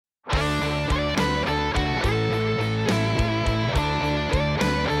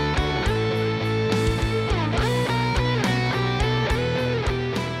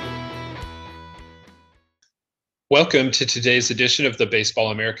Welcome to today's edition of the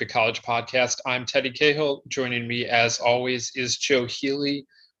Baseball America College Podcast. I'm Teddy Cahill. Joining me, as always, is Joe Healy.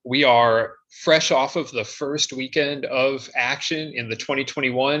 We are fresh off of the first weekend of action in the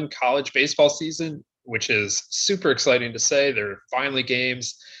 2021 college baseball season, which is super exciting to say. There are finally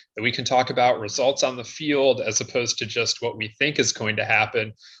games that we can talk about, results on the field, as opposed to just what we think is going to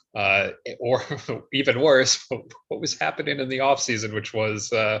happen. Or even worse, what was happening in the offseason, which was,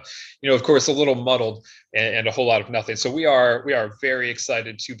 of course, a little muddled and a whole lot of nothing. So we are very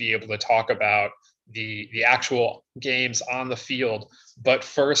excited to be able to talk about the actual games on the field. But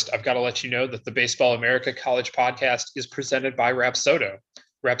first, I've got to let you know that the Baseball America College Podcast is presented by Rapsodo.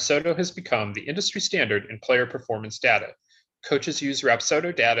 Rapsodo has become the industry standard in player performance data. Coaches use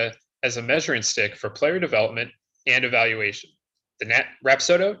Rapsodo data as a measuring stick for player development and evaluation. The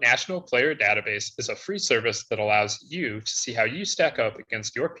Rapsodo National Player Database is a free service that allows you to see how you stack up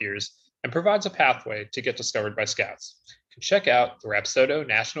against your peers and provides a pathway to get discovered by scouts. You can check out the Rapsodo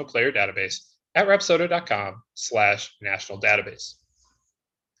National Player Database at rapsodo.com/national database.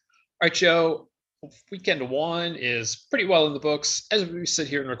 All right, Joe, weekend one is pretty well in the books. As we sit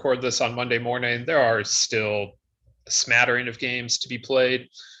here and record this on Monday morning, there are still a smattering of games to be played.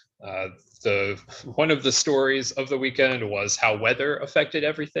 One of the stories of the weekend was how weather affected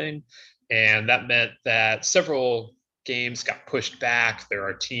everything, and that meant that several games got pushed back. There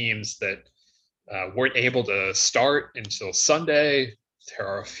are teams that weren't able to start until Sunday. There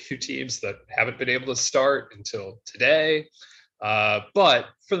are a few teams that haven't been able to start until today. But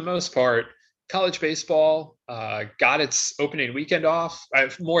for the most part, college baseball got its opening weekend off.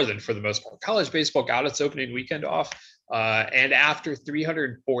 More than for the most part, college baseball got its opening weekend off. And after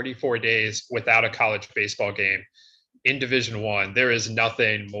 344 days without a college baseball game in Division I, there is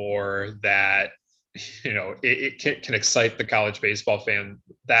nothing more that it can excite the college baseball fan.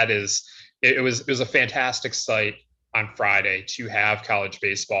 It was a fantastic sight on Friday to have college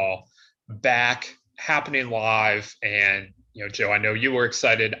baseball back happening live. And Joe, I know you were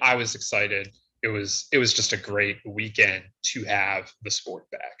excited. I was excited. It was just a great weekend to have the sport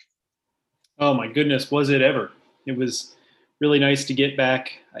back. Oh my goodness, was it ever? It was really nice to get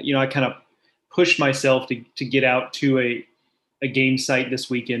back. I kind of pushed myself to get out to a game site this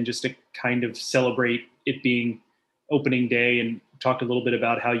weekend just to kind of celebrate it being opening day, and talked a little bit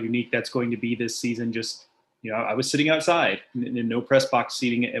about how unique that's going to be this season. Just, I was sitting outside in no press box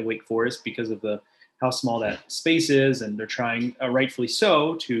seating at Wake Forest because of how small that space is, and they're trying, rightfully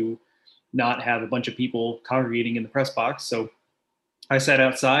so, to not have a bunch of people congregating in the press box. So I sat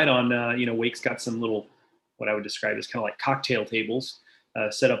outside on, Wake's got some little, what I would describe as kind of like cocktail tables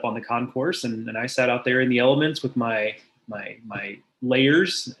set up on the concourse. And I sat out there in the elements with my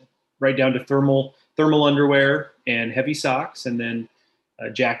layers, right down to thermal underwear and heavy socks, and then a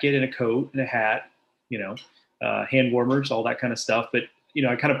jacket and a coat and a hat, hand warmers, all that kind of stuff. But,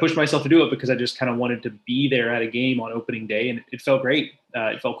 I kind of pushed myself to do it because I just kind of wanted to be there at a game on opening day, and it felt great.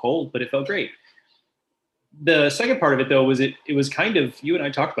 It felt cold, but it felt great. The second part of it, though, was it was kind of, you and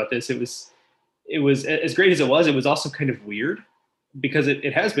I talked about this, it was as great as it was also kind of weird, because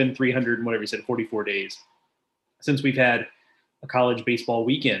it has been 300 and whatever you said, 44 days since we've had a college baseball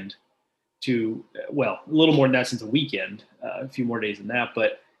weekend a little more than that since a weekend, a few more days than that.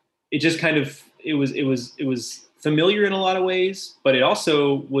 But it just kind of, it was familiar in a lot of ways, but it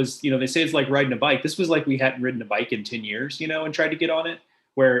also was, they say it's like riding a bike. This was like we hadn't ridden a bike in 10 years, and tried to get on it,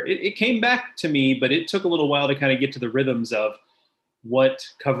 where it came back to me, but it took a little while to kind of get to the rhythms of what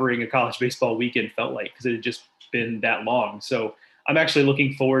covering a college baseball weekend felt like, because it had just been that long. So I'm actually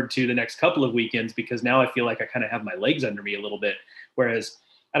looking forward to the next couple of weekends, because now I feel like I kind of have my legs under me a little bit. Whereas,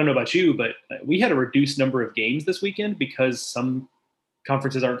 I don't know about you, but we had a reduced number of games this weekend because some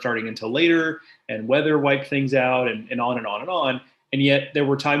conferences aren't starting until later, and weather wiped things out, and on and on and on. And yet there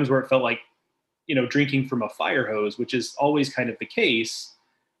were times where it felt like, drinking from a fire hose, which is always kind of the case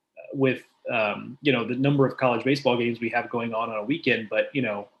with, the number of college baseball games we have going on a weekend. But,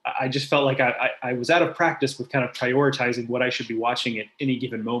 I just felt like I was out of practice with kind of prioritizing what I should be watching at any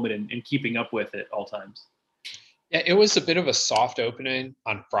given moment and keeping up with at all times. Yeah, it was a bit of a soft opening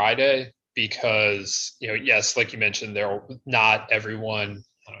on Friday because, yes, like you mentioned, not everyone,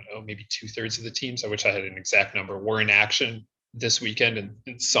 I don't know, maybe 2/3 of the teams, I wish I had an exact number, were in action this weekend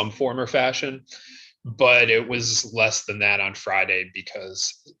in some form or fashion. But it was less than that on Friday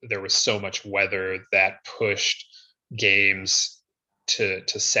because there was so much weather that pushed games to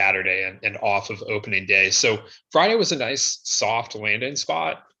Saturday and off of opening day. So Friday was a nice soft landing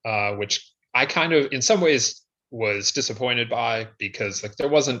spot, which I kind of, in some ways, was disappointed by, because there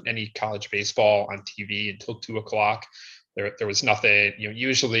wasn't any college baseball on TV until 2:00. There was nothing.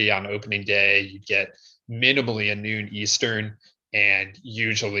 Usually on opening day, you'd get minimally a noon Eastern, and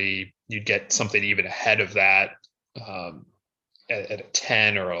usually you'd get something even ahead of that at a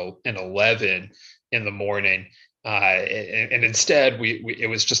 10 or an 11 in the morning. And instead, it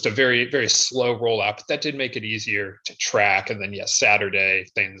was just a very, very slow rollout, but that did make it easier to track. And then, yes, Saturday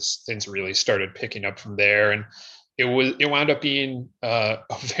things really started picking up from there, and it wound up being a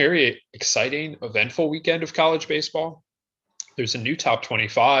very exciting, eventful weekend of college baseball. There's a new top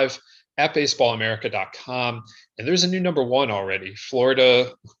 25 at baseballamerica.com, and there's a new number one already.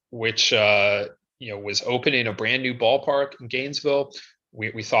 Florida, which was opening a brand new ballpark in Gainesville.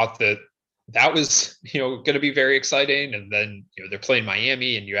 We thought that was going to be very exciting, and then they're playing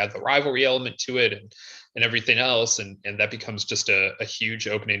Miami, and you add the rivalry element to it, and everything else, and that becomes just a huge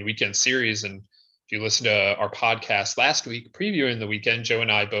opening weekend series. And if you listen to our podcast last week previewing the weekend, Joe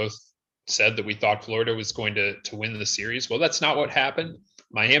and I both said that we thought Florida was going to win the series. Well, that's not what happened.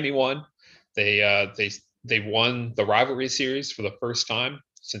 Miami won. They won the rivalry series for the first time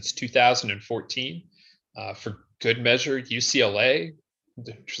since 2014. For good measure, UCLA,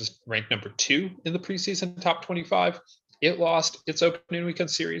 which was ranked number 2 in the preseason top 25, it lost its opening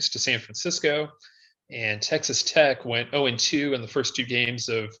weekend series to San Francisco, and Texas Tech went 0-2 in the first 2 games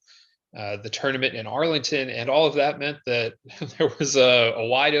of the tournament in Arlington, and all of that meant that there was a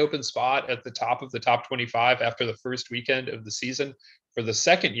wide open spot at the top of the top 25 after the first weekend of the season for the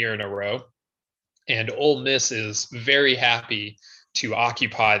second year in a row. And Ole Miss is very happy to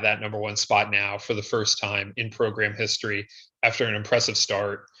occupy that number 1 spot now for the first time in program history after an impressive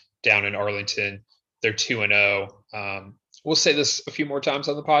start down in Arlington. They're 2-0. We'll say this a few more times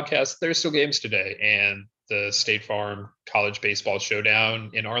on the podcast. There's still games today, and the State Farm College Baseball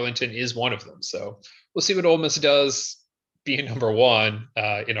Showdown in Arlington is one of them. So we'll see what Ole Miss does being number 1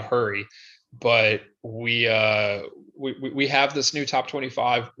 in a hurry. But we have this new top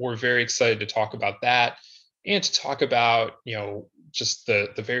 25. We're very excited to talk about that, and to talk about just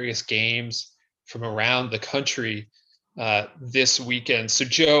the various games from around the country this weekend. So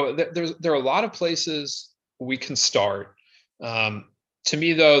Joe, there are a lot of places we can start. To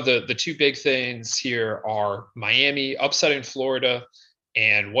me, though, the 2 big things here are Miami upsetting Florida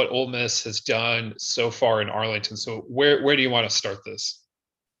and what Ole Miss has done so far in Arlington. So where do you want to start this?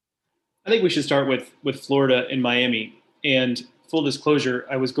 I think we should start with Florida and Miami. And full disclosure,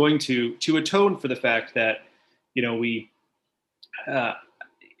 I was going to atone for the fact that we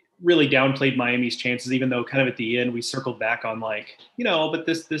really downplayed Miami's chances, even though kind of at the end we circled back on but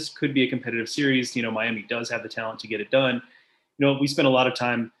this could be a competitive series. Miami does have the talent to get it done. We spent a lot of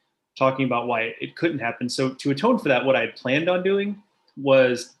time talking about why it couldn't happen. So to atone for that, what I had planned on doing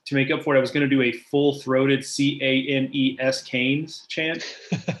was, to make up for it, I was going to do a full-throated CANES Canes chant.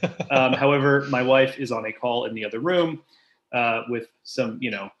 However, my wife is on a call in the other room with some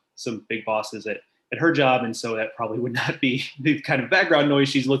big bosses at her job, and so that probably would not be the kind of background noise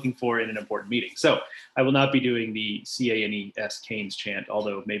she's looking for in an important meeting. So I will not be doing the CANES Canes chant,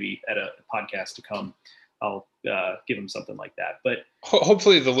 although maybe at a podcast to come, I'll give them something like that. But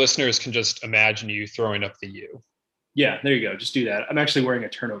hopefully the listeners can just imagine you throwing up the U. Yeah, there you go. Just do that. I'm actually wearing a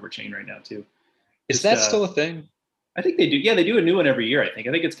turnover chain right now too. Is that still a thing? I think they do. Yeah, they do a new one every year. I think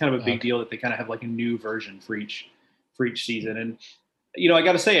it's kind of a big deal that they kind of have like a new version for each season. And I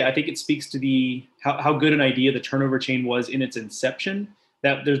got to say, I think it speaks to how good an idea the turnover chain was in its inception.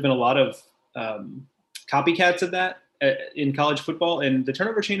 That there's been a lot of copycats of that in college football, and the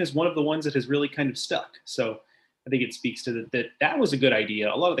turnover chain is one of the ones that has really kind of stuck. So I think it speaks to that was a good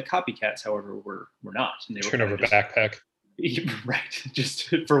idea. A lot of the copycats, however, were not. And they were turnover backpack. Right.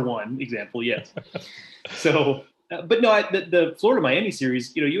 Just for one example. Yes. So, but no, the Florida Miami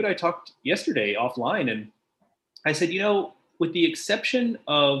series, you and I talked yesterday offline, and I said, with the exception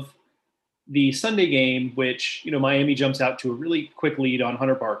of the Sunday game, which, Miami jumps out to a really quick lead on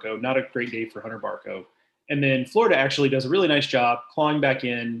Hunter Barco, not a great day for Hunter Barco. And then Florida actually does a really nice job clawing back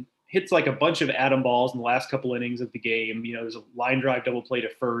in, hits like a bunch of atom balls in the last couple innings of the game. There's a line drive double play to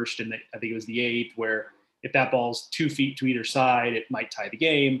first, and I think it was the 8th, where if that ball's 2 feet to either side, it might tie the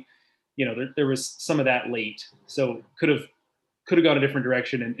game. There was some of that late, so could have gone a different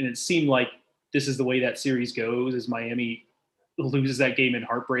direction. And it seemed like this is the way that series goes, as Miami loses that game in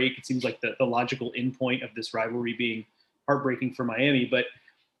heartbreak. It seems like the logical endpoint of this rivalry being heartbreaking for Miami. But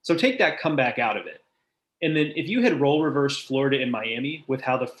so take that comeback out of it. And then if you had role reversed Florida and Miami with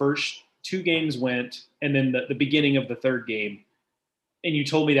how the first 2 games went, and then the beginning of the 3rd game, and you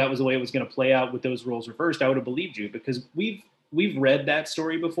told me that was the way it was going to play out with those roles reversed, I would have believed you, because we've read that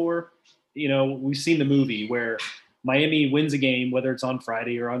story before. We've seen the movie where Miami wins a game, whether it's on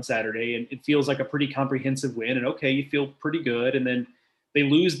Friday or on Saturday, and it feels like a pretty comprehensive win. And okay, you feel pretty good. And then They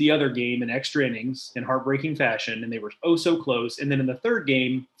lose the other game in extra innings in heartbreaking fashion, and they were oh so close. And then in the third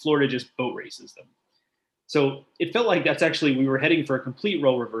game, Florida just boat races them. So it felt like that's actually, we were heading for a complete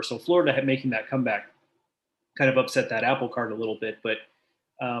role reversal. Florida had making that comeback kind of upset that apple cart a little bit, but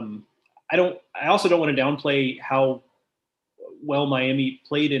um, I also don't want to downplay how well Miami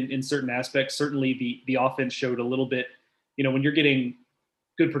played in certain aspects. Certainly the offense showed a little bit, when you're getting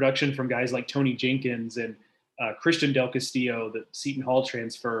good production from guys like Tony Jenkins and Christian Del Castillo, the Seton Hall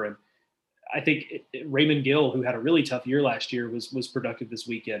transfer. And I think Raymond Gill, who had a really tough year last year, was productive this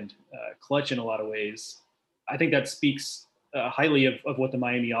weekend, clutch in a lot of ways. I think that speaks highly of what the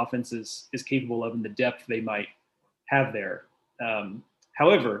Miami offense is capable of and the depth they might have there.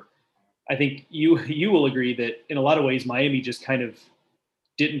 However, I think you will agree that in a lot of ways, Miami just kind of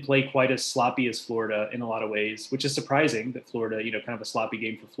didn't play quite as sloppy as Florida in a lot of ways, which is surprising that Florida, kind of a sloppy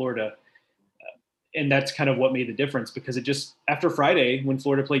game for Florida. And that's kind of what made the difference, because it just, after Friday, when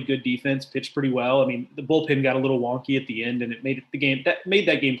Florida played good defense, pitched pretty well. I mean, the bullpen got a little wonky at the end, and it made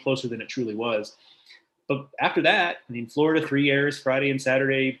that game closer than it truly was. But after that, I mean, Florida 3 errors Friday and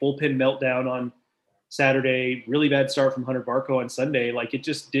Saturday, bullpen meltdown on Saturday, really bad start from Hunter Barco on Sunday. Like, it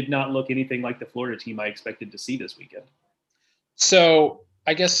just did not look anything like the Florida team I expected to see this weekend. So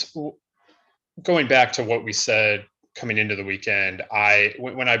I guess going back to what we said coming into the weekend,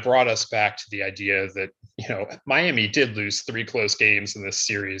 when I brought us back to the idea that, Miami did lose 3 close games in this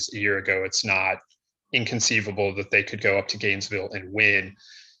series a year ago. It's not inconceivable that they could go up to Gainesville and win.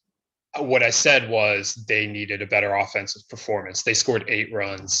 What I said was they needed a better offensive performance. They scored 8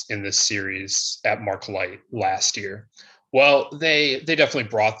 runs in this series at Mark Light last year. Well, they definitely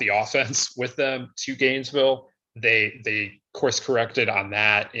brought the offense with them to Gainesville. They course corrected on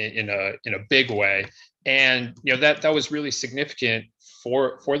that in a big way, and that was really significant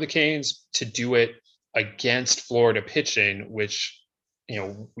for the Canes to do it against Florida pitching, which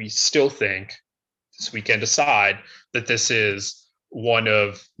we still think, this weekend aside, that this is one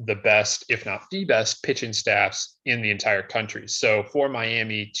of the best, if not the best, pitching staffs in the entire country. So for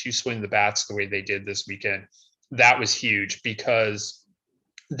Miami to swing the bats the way they did this weekend, that was huge, because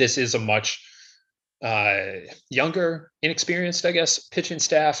this is a much younger, inexperienced, I guess, pitching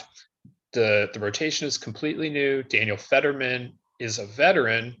staff. The rotation is completely new. Daniel Fetterman is a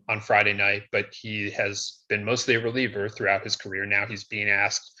veteran on Friday night, but he has been mostly a reliever throughout his career. Now he's being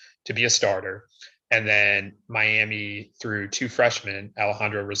asked to be a starter. And then Miami threw 2 freshmen,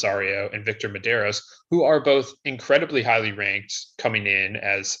 Alejandro Rosario and Victor Medeiros, who are both incredibly highly ranked coming in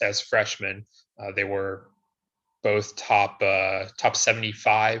as freshmen. They were both top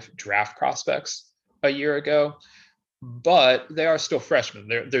 75 draft prospects a year ago, but they are still freshmen.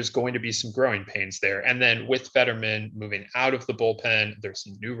 There's going to be some growing pains there. And then with Fetterman moving out of the bullpen, there's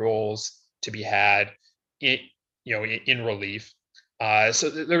some new roles to be had in relief. So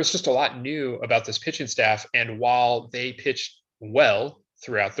there was just a lot new about this pitching staff. And while they pitched well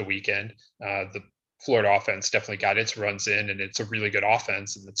throughout the weekend, the Florida offense definitely got its runs in, and it's a really good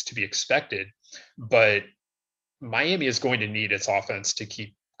offense, and it's to be expected. But Miami is going to need its offense to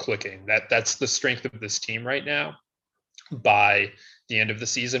keep clicking. That's the strength of this team right now. By the end of the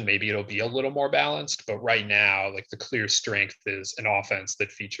season, maybe it'll be a little more balanced, but right now, like, the clear strength is an offense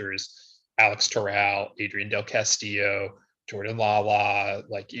that features Alex Terrell, Adrian Del Castillo, Jordan Lala,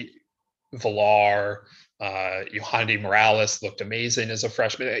 like Villar, Yohandy Morales looked amazing as a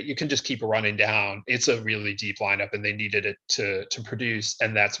freshman. You can just keep running down. It's a really deep lineup, and they needed it to produce,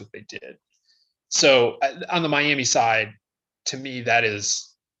 and that's what they did. So on the Miami side, to me, that is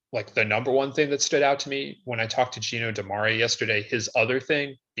like the number one thing that stood out to me when I talked to Gino DeMare yesterday. His other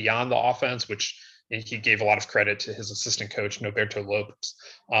thing beyond the offense, which he gave a lot of credit to his assistant coach, Noberto Lopez,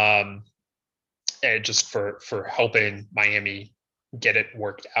 and just for helping Miami get it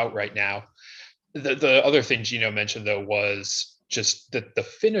worked out right now. The other thing Gino mentioned, though, was just that the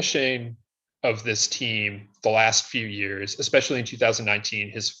finishing of this team the last few years, especially in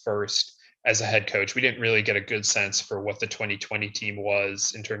 2019, his first as a head coach, we didn't really get a good sense for what the 2020 team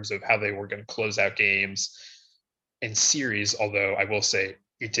was in terms of how they were going to close out games in series. Although I will say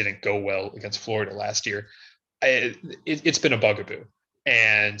it didn't go well against Florida last year. It's been a bugaboo.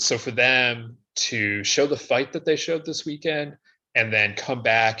 And so for them to show the fight that they showed this weekend, and then come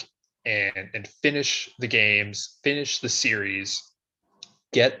back and finish the games, finish the series,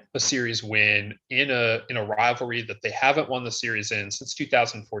 get a series win in a rivalry that they haven't won the series in since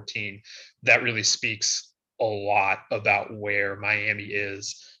 2014, that really speaks a lot about where Miami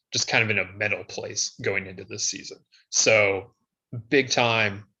is, just kind of in a mental place going into this season. So big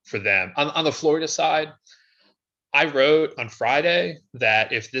time for them. On the Florida side, I wrote on Friday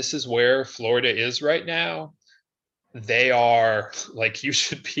that if this is where Florida is right now, they are like, you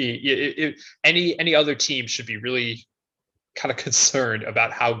should be, any other team should be really kind of concerned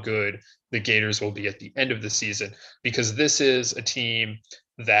about how good the Gators will be at the end of the season, because this is a team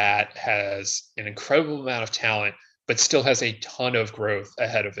that has an incredible amount of talent, but still has a ton of growth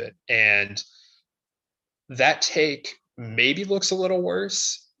ahead of it. And that take maybe looks a little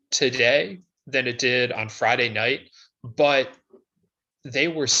worse today than it did on Friday night, but they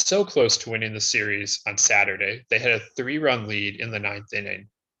were so close to winning the series on Saturday. They had a 3-run lead in the ninth inning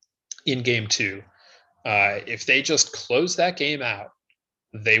in game two. If they just close that game out,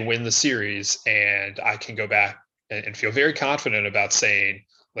 they win the series, and I can go back and feel very confident about saying,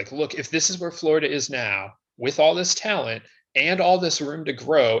 like, look, if this is where Florida is now with all this talent and all this room to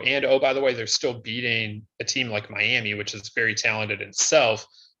grow, and oh, by the way, they're still beating a team like Miami, which is very talented in itself,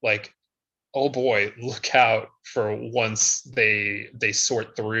 like, oh boy, look out for once they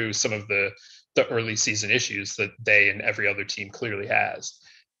sort through some of the early season issues that they and every other team clearly has.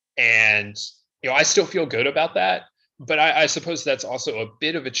 And I still feel good about that, but I suppose that's also a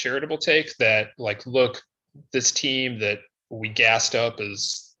bit of a charitable take that, like, look, this team that we gassed up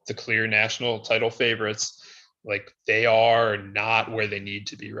as the clear national title favorites, like, they are not where they need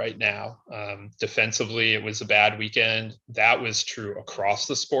to be right now. Defensively, it was a bad weekend. That was true across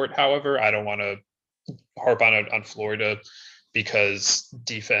the sport. However, I don't want to harp on it on Florida, because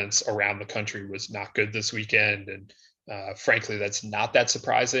defense around the country was not good this weekend. And frankly, that's not that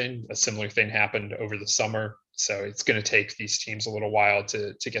surprising. A similar thing happened over the summer. So it's going to take these teams a little while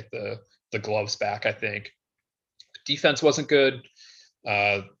to get the gloves back, I think. Defense wasn't good.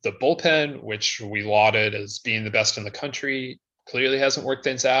 The bullpen, which we lauded as being the best in the country, clearly hasn't worked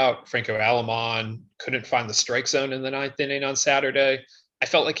things out. Franco Alamon couldn't find the strike zone in the ninth inning on Saturday. I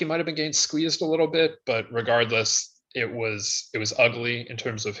felt like he might have been getting squeezed a little bit, but regardless, it was ugly in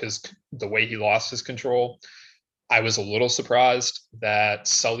terms of the way he lost his control. I was a little surprised that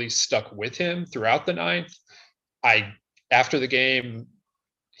Sully stuck with him throughout the ninth. After the game,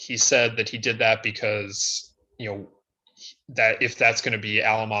 he said that he did that because, that if that's going to be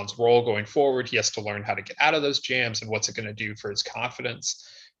Alamon's role going forward, he has to learn how to get out of those jams, and what's it going to do for his confidence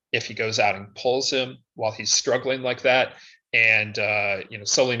if he goes out and pulls him while he's struggling like that. And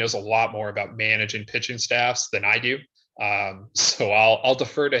Sully knows a lot more about managing pitching staffs than I do. So I'll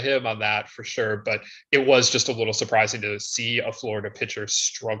defer to him on that for sure. But it was just a little surprising to see a Florida pitcher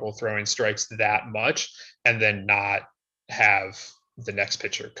struggle throwing strikes that much and then not have the next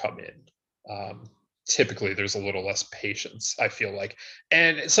pitcher come in. Typically there's a little less patience, I feel like.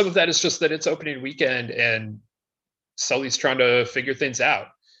 And some of that is just that it's opening weekend and Sully's trying to figure things out.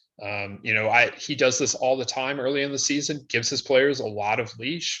 He does this all the time early in the season, gives his players a lot of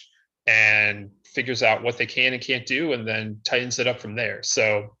leash and figures out what they can and can't do, and then tightens it up from there.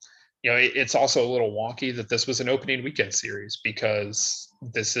 So, it's also a little wonky that this was an opening weekend series, because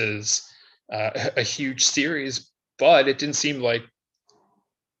this is a huge series, but it didn't seem like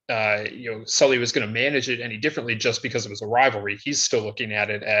Sully was going to manage it any differently just because it was a rivalry. He's still looking at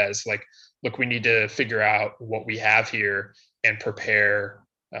it as like, look, we need to figure out what we have here and prepare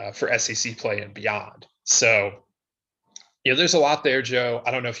for SEC play and beyond. So, there's a lot there, Joe.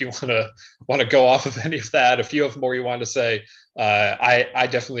 I don't know if you want to go off of any of that. If you have more you want to say, I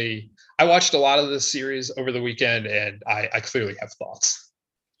watched a lot of this series over the weekend, and I clearly have thoughts.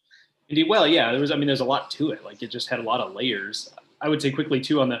 Indeed. Well, yeah, there's a lot to it. Like, it just had a lot of layers. I would say quickly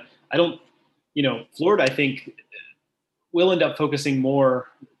too Florida, I think, will end up focusing more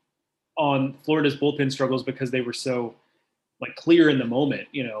on Florida's bullpen struggles because they were so clear in the moment,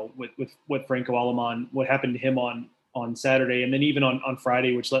 with what Franco Alamon, what happened to him on Saturday, and then even on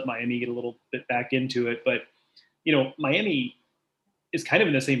Friday, which let Miami get a little bit back into it. But, Miami is kind of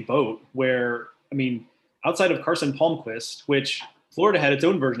in the same boat where, outside of Carson Palmquist, which Florida had its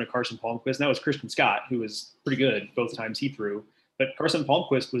own version of Carson Palmquist, and that was Christian Scott, who was pretty good both times he threw. But Carson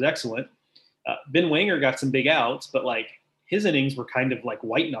Palmquist was excellent. Ben Wanger got some big outs, but his innings were kind of like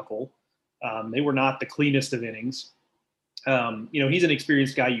white knuckle. They were not the cleanest of innings. He's an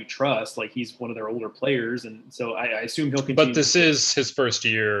experienced guy you trust. He's one of their older players, and so I assume he'll continue. But this is his first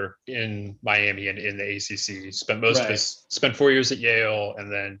year in Miami and in the ACC. He spent 4 years at Yale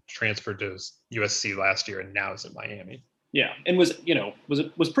and then transferred to USC last year, and now is in Miami. Yeah, and was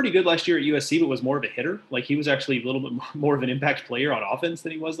pretty good last year at USC, but was more of a hitter. He was actually a little bit more of an impact player on offense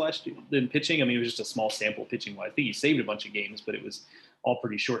than he was last year than pitching. It was just a small sample pitching. I think he saved a bunch of games, but it was all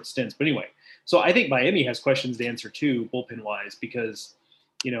pretty short stints. But anyway, so I think Miami has questions to answer too, bullpen wise, because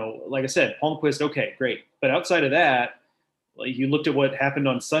like I said, Palmquist, okay, great, but outside of that, you looked at what happened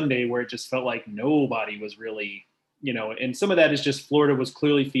on Sunday, where it just felt like nobody was really and some of that is just Florida was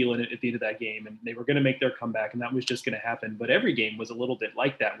clearly feeling it at the end of that game, and they were going to make their comeback, and that was just going to happen. But every game was a little bit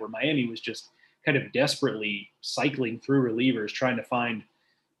like that, where Miami was just kind of desperately cycling through relievers, trying to find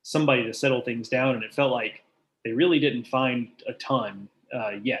somebody to settle things down, and it felt like they really didn't find a ton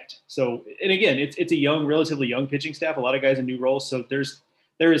yet. So, and again, it's a relatively young pitching staff, a lot of guys in new roles, so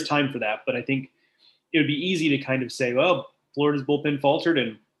there is time for that. But I think it would be easy to kind of say, well, Florida's bullpen faltered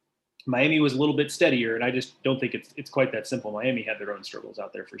and Miami was a little bit steadier, and I just don't think it's quite that simple. Miami had their own struggles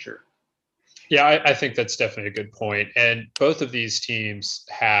out there for sure. Yeah, I think that's definitely a good point. And both of these teams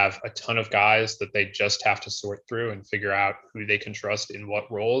have a ton of guys that they just have to sort through and figure out who they can trust in what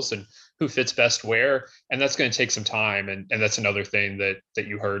roles and who fits best where. And that's going to take some time. And that's another thing that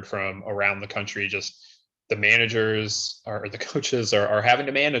you heard from around the country. Just the managers or the coaches are having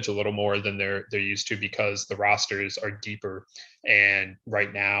to manage a little more than they're used to, because the rosters are deeper. And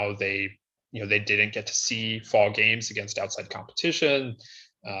right now they didn't get to see fall games against outside competition.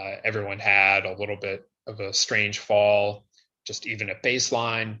 Everyone had a little bit of a strange fall, just even at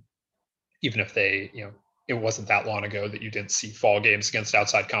baseline, even if it wasn't that long ago that you didn't see fall games against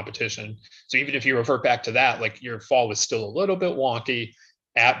outside competition. So even if you revert back to that, like, your fall was still a little bit wonky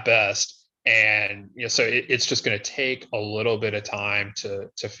at best. And so it's just going to take a little bit of time to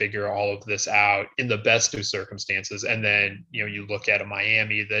figure all of this out in the best of circumstances. And then you look at a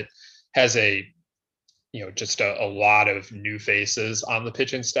Miami that has just a lot of new faces on the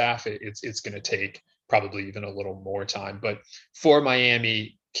pitching staff. It's going to take probably even a little more time. But for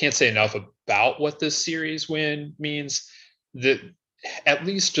Miami, can't say enough about what this series win means. That at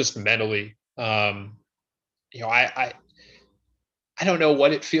least just mentally, I don't know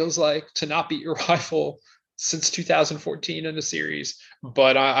what it feels like to not beat your rival since 2014 in a series,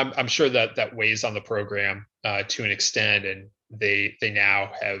 but I'm sure that weighs on the program to an extent, and they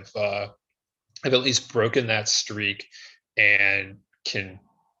now have at least broken that streak and can.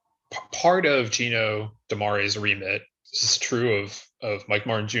 Part of Gino DeMare's remit, this is true of Mike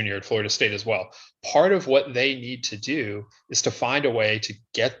Martin Jr. at Florida State as well. Part of what they need to do is to find a way to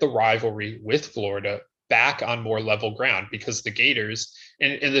get the rivalry with Florida back on more level ground, because the Gators,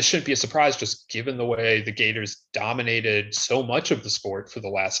 and this shouldn't be a surprise just given the way the Gators dominated so much of the sport for the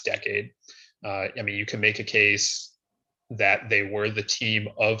last decade. You can make a case that they were the team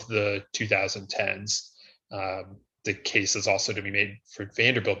of the 2010s. The case is also to be made for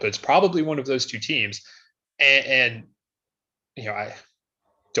Vanderbilt, but it's probably one of those two teams. And I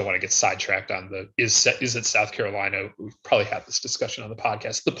don't want to get sidetracked on is it South Carolina? We've probably had this discussion on the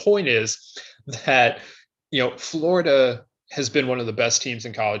podcast. The point is that Florida has been one of the best teams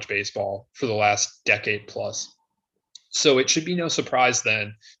in college baseball for the last decade plus. So it should be no surprise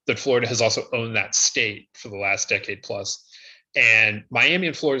then that Florida has also owned that state for the last decade plus. And Miami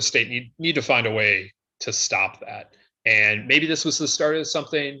and Florida State need to find a way to stop that. And maybe this was the start of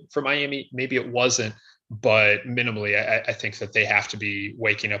something for Miami. Maybe it wasn't. But minimally, I think that they have to be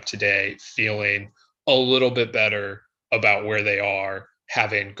waking up today feeling a little bit better about where they are,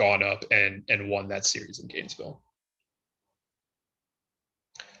 having gone up and won that series in Gainesville.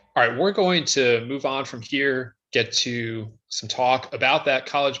 All right, we're going to move on from here, get to some talk about that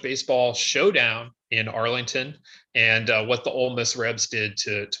college baseball showdown in Arlington and what the Ole Miss Rebs did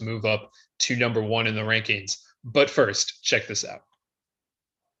to move up to number one in the rankings. But first, check this out.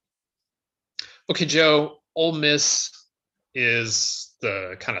 Okay, Joe, Ole Miss is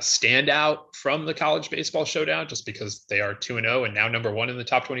the kind of standout from the college baseball showdown just because they are 2-0 and now number one in the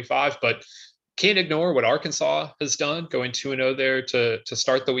top 25. But can't ignore what Arkansas has done, going 2-0 there to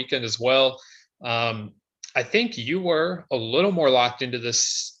start the weekend as well. I think you were a little more locked into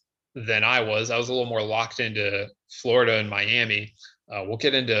this than I was. I was a little more locked into Florida and Miami. We'll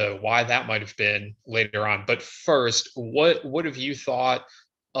get into why that might have been later on. But first, what have you thought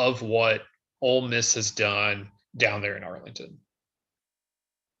of what Ole Miss has done down there in Arlington?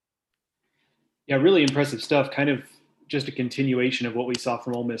 Yeah, really impressive stuff. Kind of just a continuation of what we saw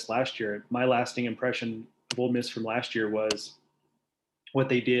from Ole Miss last year. My lasting impression of Ole Miss from last year was what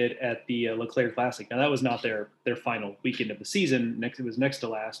they did at the LeClaire Classic. Now, that was not their final weekend of the season. It was next to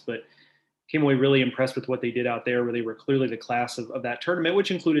last, but came away really impressed with what they did out there, where they were clearly the class of that tournament, which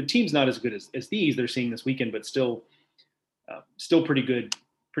included teams not as good as these they're seeing this weekend, but still pretty good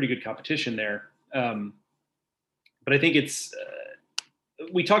competition there. But I think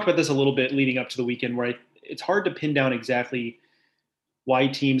we talked about this a little bit leading up to the weekend, where it's hard to pin down exactly why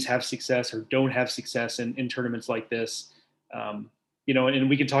teams have success or don't have success in tournaments like this. And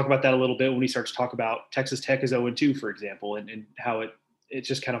we can talk about that a little bit when we start to talk about Texas Tech is 0-2, for example, and how it's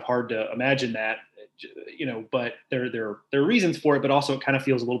just kind of hard to imagine that, but there are reasons for it, but also it kind of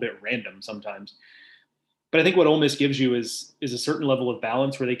feels a little bit random sometimes. But I think what Ole Miss gives you is a certain level of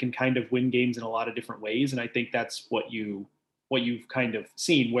balance where they can kind of win games in a lot of different ways, and I think that's what you've kind of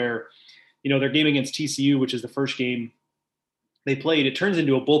seen. Where their game against TCU, which is the first game they played, it turns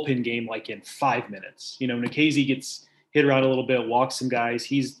into a bullpen game like in 5 minutes. Nikhazy gets hit around a little bit, walks some guys.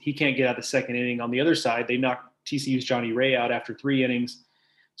 He can't get out the second inning. On the other side, they knock TCU's Johnny Ray out after 3 innings.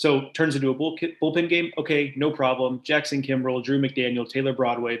 So turns into a bullpen game. Okay, no problem. Jackson Kimbrell, Drew McDaniel, Taylor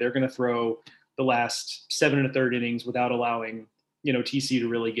Broadway, they're going to throw the last 7 1/3 innings without allowing, TCU to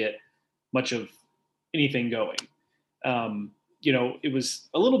really get much of anything going. It was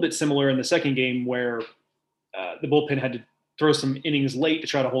a little bit similar in the second game where the bullpen had to throw some innings late to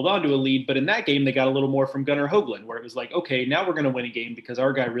try to hold on to a lead. But in that game, they got a little more from Gunnar Hoagland, where it was like, okay, now we're going to win a game because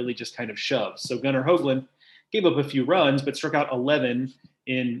our guy really just kind of shoves. So Gunnar Hoagland gave up a few runs, but struck out 11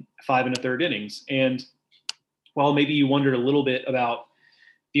 in 5 1/3 innings. And while maybe you wondered a little bit about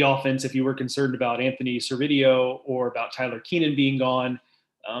the offense, if you were concerned about Anthony Servideo or about Tyler Keenan being gone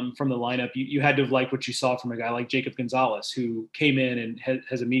from the lineup, you had to have liked what you saw from a guy like Jacob Gonzalez, who came in and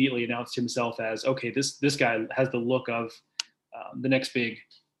has immediately announced himself as, okay, this guy has the look of the next big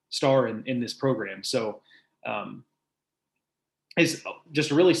star in this program. So it's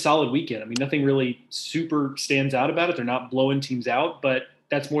just a really solid weekend. I mean, nothing really super stands out about it. They're not blowing teams out, but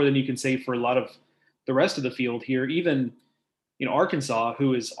that's more than you can say for a lot of the rest of the field here. Even Arkansas,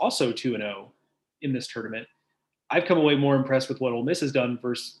 who is also 2-0 in this tournament, I've come away more impressed with what Ole Miss has done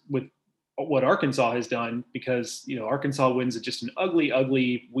versus with what Arkansas has done, because Arkansas wins just an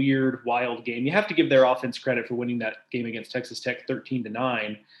ugly, weird, wild game. You have to give their offense credit for winning that game against Texas Tech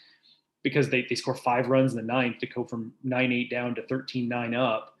 13-9, because they score 5 runs in the ninth to go from 9-8 down to 13-9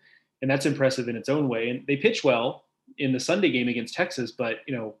 up, and that's impressive in its own way. And they pitch well in the Sunday game against Texas, but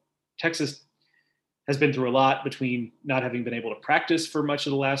Texas has been through a lot between not having been able to practice for much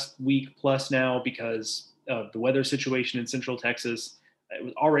of the last week plus now because of the weather situation in Central Texas.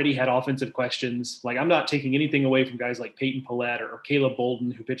 It already had offensive questions. Like, I'm not taking anything away from guys like Peyton Pallette or Caleb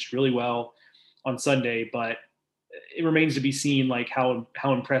Bolden, who pitched really well on Sunday, but it remains to be seen like how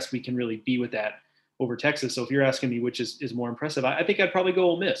impressed we can really be with that over Texas. So if you're asking me which is more impressive, I think I'd probably go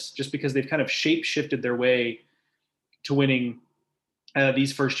Ole Miss, just because they've kind of shape shifted their way to winning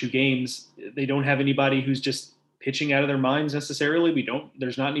these first 2 games. They don't have anybody who's just pitching out of their minds necessarily.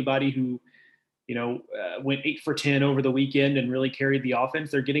 There's not anybody who, went 8 for 10 over the weekend and really carried the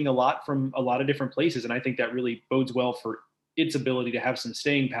offense. They're getting a lot from a lot of different places. And I think that really bodes well for its ability to have some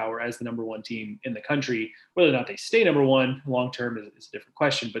staying power as the number 1 team in the country. Whether or not they stay number 1 long-term is a different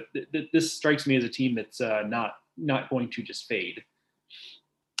question, but this strikes me as a team that's not going to just fade.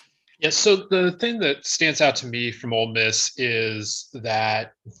 Yeah, so the thing that stands out to me from Ole Miss is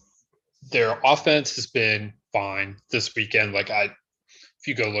that their offense has been fine this weekend. If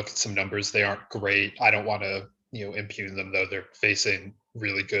you go look at some numbers, they aren't great. I don't want to, impugn them, though. They're facing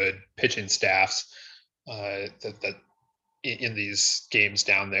really good pitching staffs that in these games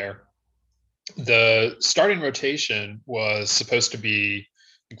down there. The starting rotation was supposed to be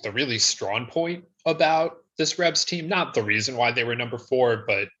the really strong point about this Rebs team. Not the reason why they were number 4,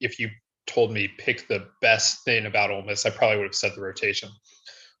 but if you told me pick the best thing about Ole Miss, I probably would have said the rotation.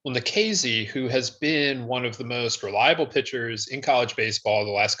 Well, Nikhazy, who has been one of the most reliable pitchers in college baseball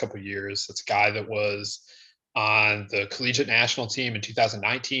the last couple of years, that's a guy that was on the collegiate national team in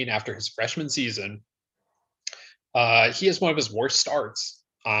 2019 after his freshman season. He has one of his worst starts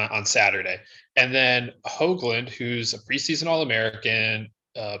on Saturday. And then Hoagland, who's a preseason All-American,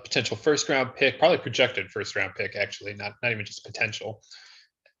 potential first-round pick, probably projected first-round pick, actually, not even just potential.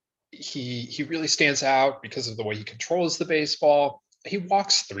 He really stands out because of the way he controls the baseball. He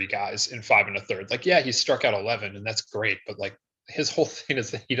walks 3 guys in 5 1/3. Yeah, he struck out 11, and that's great. But his whole thing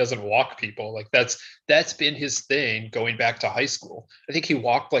is that he doesn't walk people. That's been his thing going back to high school. I think he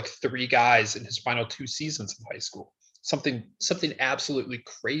walked 3 guys in his final 2 seasons of high school. Something absolutely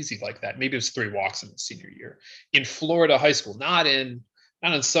crazy like that. Maybe it was 3 walks in his senior year in Florida high school, not in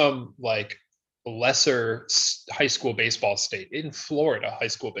some lesser high school baseball state, in Florida high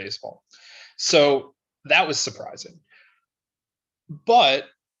school baseball. So that was surprising. But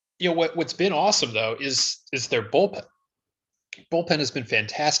what's been awesome though is their bullpen. Bullpen has been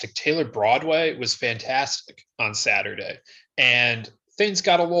fantastic. Taylor Broadway was fantastic on Saturday, and things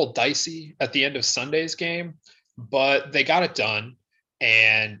got a little dicey at the end of Sunday's game, but they got it done.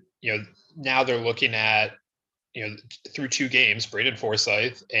 And now they're looking at through 2 games, Braden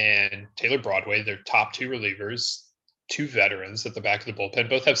Forsyth and Taylor Broadway, their top 2 relievers, 2 veterans at the back of the bullpen,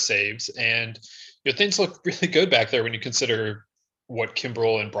 both have saves, and things look really good back there when you consider what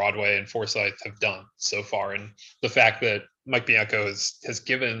Kimbrell and Broadway and Forsyth have done so far, and the fact that Mike Bianco has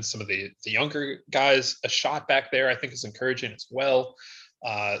given some of the younger guys a shot back there, I think is encouraging as well.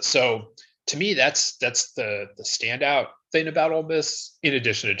 So to me, that's the standout thing about Ole Miss, in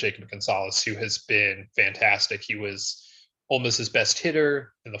addition to Jacob Gonzalez, who has been fantastic. He was Ole Miss's best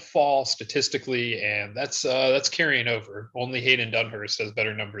hitter in the fall statistically, and that's carrying over. Only Hayden Dunhurst has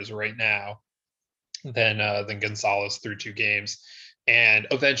better numbers right now than Gonzalez through 2 games. And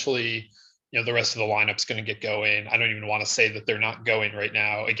eventually, the rest of the lineup's going to get going. I don't even want to say that they're not going right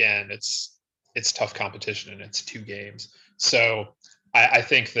now. Again, it's tough competition and it's 2 games. So I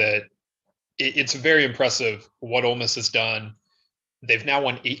think that it's very impressive what Ole Miss has done. They've now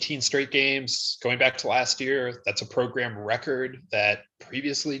won 18 straight games going back to last year. That's a program record that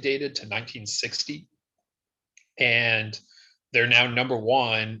previously dated to 1960. And they're now number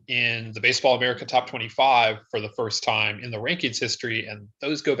 1 in the Baseball America Top 25 for the first time in the rankings history, and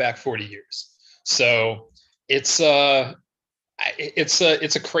those go back 40 years. So it's a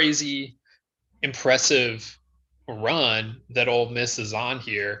crazy, impressive run that Ole Miss is on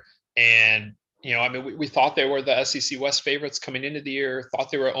here. And we thought they were the SEC West favorites coming into the year.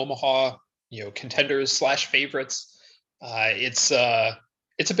 Thought they were Omaha, contenders / favorites. It's a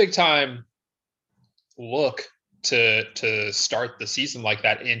big time look to start the season like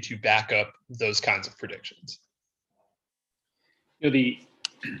that and to back up those kinds of predictions. I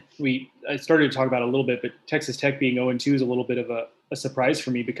started to talk about it a little bit, but Texas Tech being 0-2 is a little bit of a surprise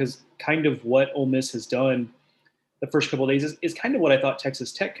for me, because kind of what Ole Miss has done the first couple of days is kind of what I thought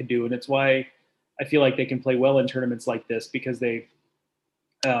Texas Tech could do. And it's why I feel like they can play well in tournaments like this, because they,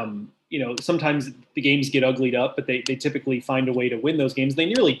 sometimes the games get uglied up, but they typically find a way to win those games. They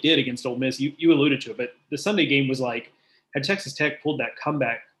nearly did against Ole Miss. You alluded to it, but the Sunday game was like, had Texas Tech pulled that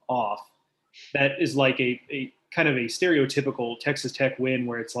comeback off, that is like a kind of a stereotypical Texas Tech win,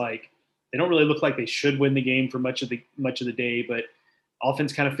 where it's like they don't really look like they should win the game for much of the day, but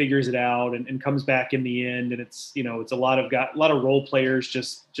offense kind of figures it out and comes back in the end. And it's a lot of role players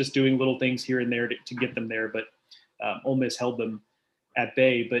just doing little things here and there to get them there. But Ole Miss held them at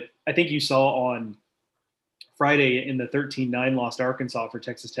bay. But I think you saw on Friday in the 13-9 loss to Arkansas for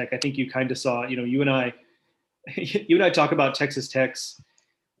Texas Tech, I think you kind of saw, you and I talk about Texas Tech's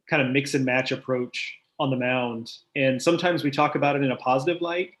kind of mix and match approach on the mound. And sometimes we talk about it in a positive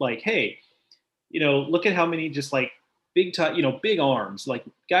light, like, hey, look at how many just like big arms, like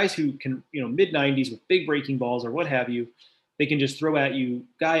guys who can, mid-90s with big breaking balls or what have you, they can just throw at you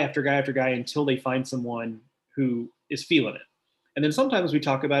guy after guy after guy until they find someone who is feeling it. And then sometimes we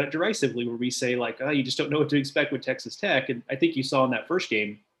talk about it derisively, where we say like, oh, you just don't know what to expect with Texas Tech. And I think you saw in that first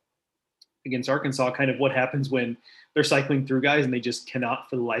game against Arkansas kind of what happens when they're cycling through guys and they just cannot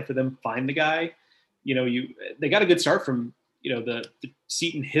for the life of them find the guy. They got a good start from the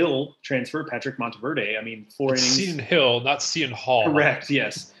Seton Hill transfer, Patrick Monteverde. I mean, 4 innings. Seton Hill, not Seton Hall. Correct.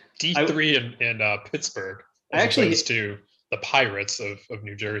 Yes. D3 in Pittsburgh, as opposed to the Pirates of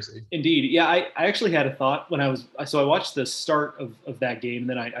New Jersey. Indeed. Yeah, I actually had a thought when I watched the start of that game, and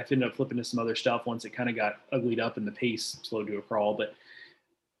then I ended up flipping to some other stuff once it kind of got uglied up and the pace slowed to a crawl. But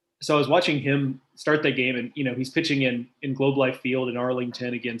so I was watching him start that game, and he's pitching in Globe Life Field in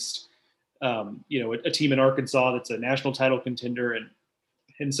Arlington against a team in Arkansas that's a national title contender,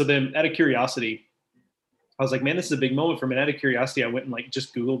 and so then out of curiosity, I was like, man, this is a big moment for me. And out of curiosity, I went and like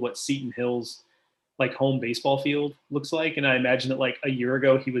just Googled what Seton Hill's like home baseball field looks like, and I imagine that like a year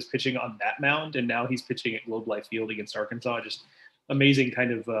ago he was pitching on that mound, and now he's pitching at Globe Life Field against Arkansas. Just amazing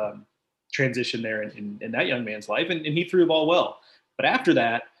kind of transition there in that young man's life, and he threw the ball well. But after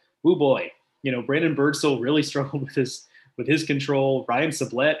that, oh boy, Brandon Birdsell really struggled with his control. Ryan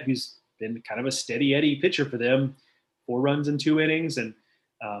Sublette, who's been kind of a steady Eddie pitcher for them, 4 runs in 2 innings, and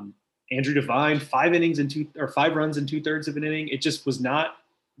Andrew Devine, 5 runs in 2/3 of an inning. It just was not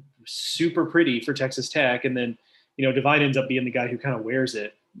super pretty for Texas Tech. And then, Devine ends up being the guy who kind of wears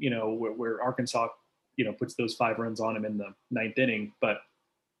it, where Arkansas, puts those 5 runs on him in the 9th inning. But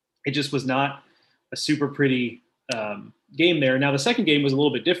it just was not a super pretty game there. Now, the second game was a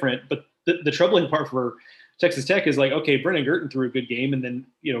little bit different, but the troubling part for Texas Tech is like, okay, Brennan Girton threw a good game, and then,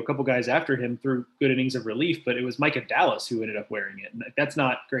 a couple guys after him threw good innings of relief, but it was Micah Dallas who ended up wearing it. And that's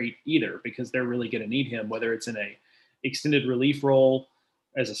not great either, because they're really going to need him, whether it's in a extended relief role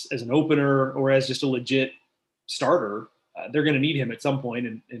as an opener or as just a legit starter. They're going to need him at some point,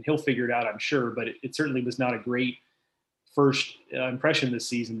 and he'll figure it out, I'm sure. But it certainly was not a great first impression this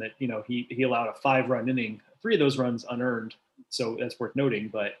season that, he allowed a 5-run inning, 3 of those runs unearned. So that's worth noting,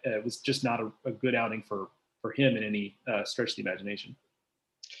 but it was just not a good outing for him in any stretch of the imagination.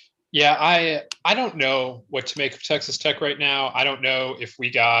 Yeah, I don't know what to make of Texas Tech right now. I don't know if we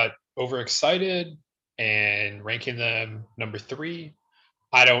got overexcited and ranking them number 3.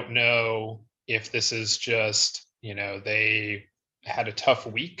 I don't know if this is just, they had a tough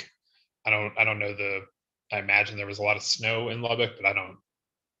week. I don't know I imagine there was a lot of snow in Lubbock, but I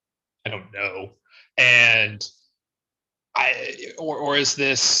don't know. And or is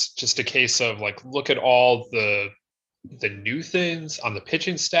this just a case of like, look at all the new things on the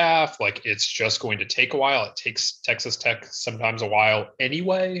pitching staff, like it's just going to take a while. It takes Texas Tech sometimes a while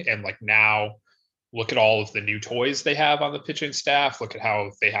anyway, and like now look at all of the new toys they have on the pitching staff. Look at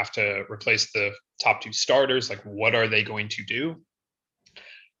how they have to replace the top 2 starters. Like, what are they going to do?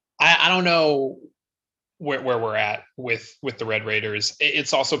 I don't know where we're at with the Red Raiders.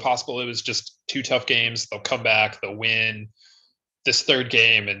 It's also possible it was just 2 tough games. They'll come back, they'll win this 3rd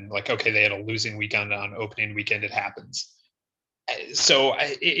game, and like, okay, they had a losing weekend on opening weekend. It happens. So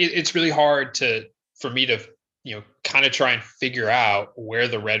it's really hard for me to kind of try and figure out where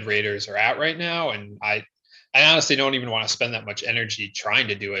the Red Raiders are at right now, and I honestly don't even want to spend that much energy trying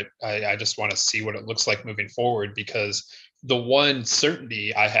to do it. I just want to see what it looks like moving forward, because the one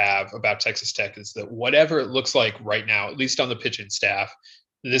certainty I have about Texas Tech is that whatever it looks like right now, at least on the pitching staff,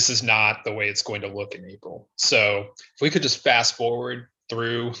 this is not the way it's going to look in April. So if we could just fast forward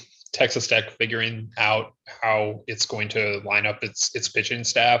through Texas Tech figuring out how it's going to line up its pitching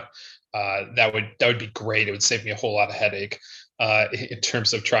staff, that would be great. It would save me a whole lot of headache in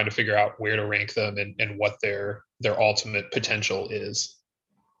terms of trying to figure out where to rank them and what their ultimate potential is.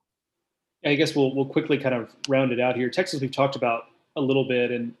 I guess we'll quickly kind of round it out here. Texas, we've talked about a little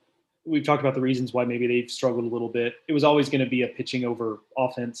bit, and we've talked about the reasons why maybe they've struggled a little bit. It was always going to be a pitching over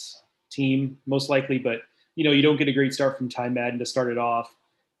offense team, most likely, but you don't get a great start from Ty Madden to start it off.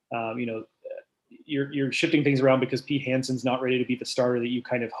 You're shifting things around because Pete Hansen's not ready to be the starter that you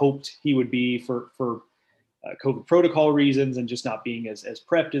kind of hoped he would be for COVID protocol reasons, and just not being as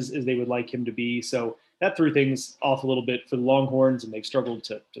prepped as they would like him to be. So that threw things off a little bit for the Longhorns, and they've struggled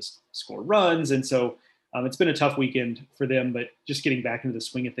to just score runs. And so it's been a tough weekend for them, but just getting back into the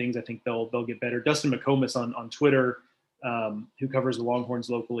swing of things, I think they'll get better. Dustin McComas on Twitter, who covers the Longhorns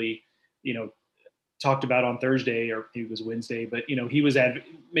locally, talked about on Thursday, or maybe it was Wednesday, but he was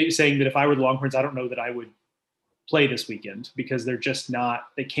maybe saying that if I were the Longhorns, I don't know that I would play this weekend, because they're just not,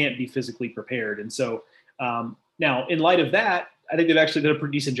 they can't be physically prepared. And so now, in light of that, I think they've actually done a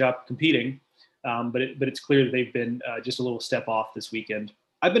pretty decent job competing, but it's clear that they've been just a little step off this weekend.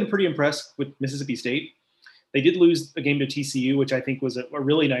 I've been pretty impressed with Mississippi State. They did lose a game to TCU, which I think was a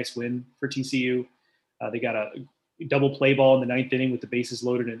really nice win for TCU. They got a double play ball in the 9th inning with the bases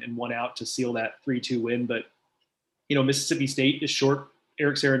loaded and 1 out to seal that 3-2 win. But, Mississippi State is short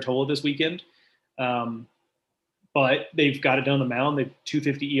Eric Sarantola this weekend. But they've got it done on the mound. They've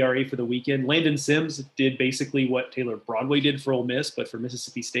 2.50 ERA for the weekend. Landon Sims did basically what Taylor Broadway did for Ole Miss, but for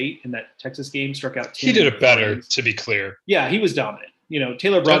Mississippi State in that Texas game, struck out 10. He did it better, to be clear. Yeah, he was dominant.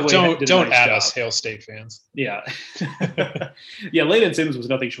 Taylor Broadway don't nice add job. us Hail State fans. Yeah. Yeah, Landon Sims was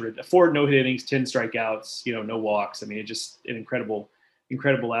nothing short of 4 no-hit innings, 10 strikeouts, no walks. I mean, it just an incredible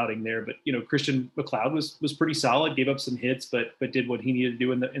outing there. But, Christian McLeod was pretty solid, gave up some hits, but did what he needed to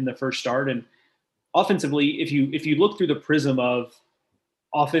do in the first start. And offensively, if you look through the prism of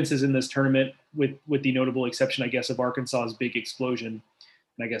offenses in this tournament, with the notable exception, I guess, of Arkansas's big explosion,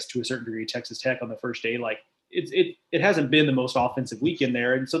 and I guess to a certain degree Texas Tech on the first day, like it hasn't been the most offensive weekend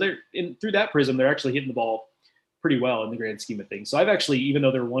there. And so through that prism, they're actually hitting the ball pretty well in the grand scheme of things. So I've actually, even though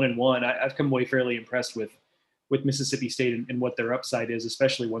they're 1-1, I've come away fairly impressed with Mississippi State and what their upside is,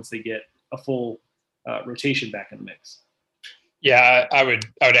 especially once they get a full rotation back in the mix. Yeah, I would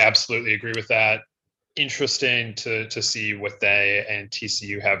absolutely agree with that. Interesting to see what they and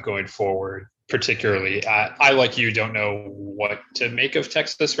TCU have going forward. Particularly, I like you don't know what to make of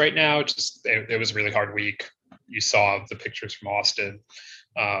Texas right now. Just it was a really hard week. You saw the pictures from Austin.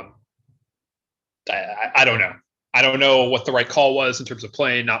 I don't know. I don't know what the right call was in terms of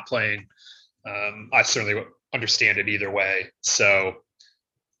playing, not playing. I certainly understand it either way. So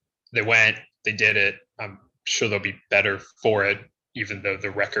they went, they did it. I'm sure they'll be better for it, even though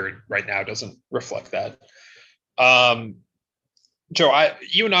the record right now doesn't reflect that. Joe,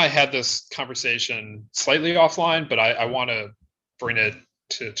 you and I had this conversation slightly offline, but I want to bring it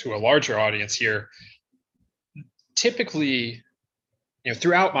to a larger audience here. Typically,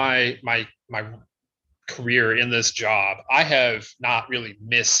 throughout my career in this job, I have not really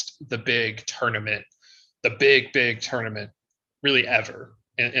missed the big tournament, really ever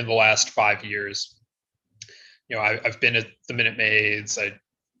in the last 5 years. I've been at the Minute Maids.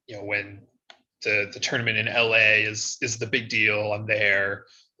 When the tournament in LA is the big deal, I'm there.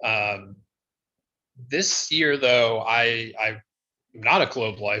 This year, though, I'm not a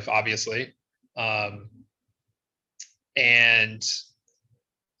Globe Life, obviously. And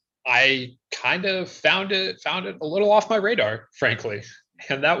I kind of found it a little off my radar, frankly.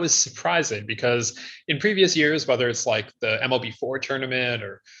 And that was surprising because in previous years, whether it's like the MLB4 tournament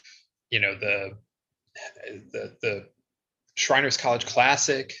or the Shriners College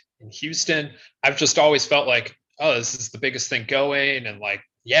Classic in Houston, I've just always felt like, oh, this is the biggest thing going, and like,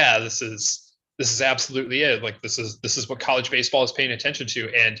 yeah, this is absolutely it. Like this is what college baseball is paying attention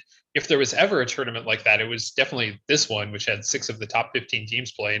to. And if there was ever a tournament like that, it was definitely this one, which had 6 of the top 15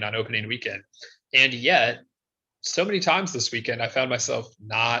 teams playing on opening weekend. And yet, so many times this weekend, I found myself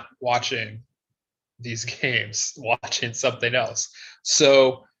not watching these games, watching something else.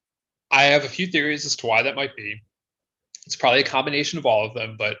 So I have a few theories as to why that might be. It's probably a combination of all of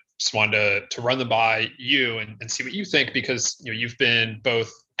them, but just wanted to run them by you and see what you think, because you've been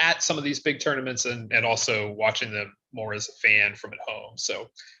both at some of these big tournaments and also watching them more as a fan from at home. So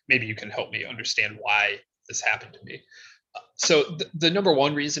maybe you can help me understand why this happened to me. So the number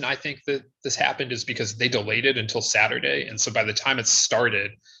one reason I think that this happened is because they delayed it until Saturday. And so by the time it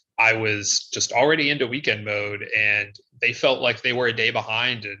started, I was just already into weekend mode, and they felt like they were a day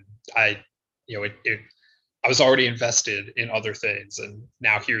behind. And I, I was already invested in other things. And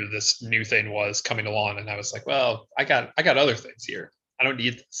now here this new thing was coming along, and I was like, well, I got other things here. I don't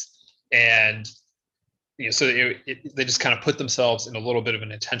need this. And, so they just kind of put themselves in a little bit of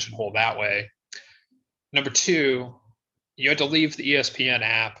an attention hole that way. Number two, you had to leave the ESPN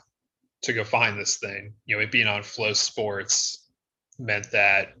app to go find this thing. It being on Flow Sports meant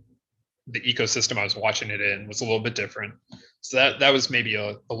that the ecosystem I was watching it in was a little bit different. So that was maybe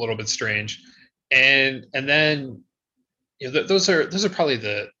a little bit strange. And then those are probably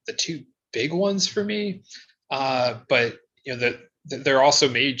the two big ones for me. But there also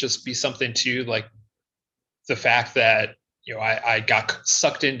may just be something to like the fact that I got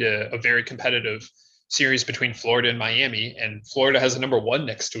sucked into a very competitive series between Florida and Miami, and Florida has a number one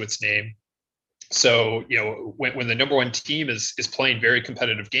next to its name. So when the number one team is playing very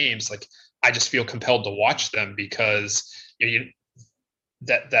competitive games, like I just feel compelled to watch them, because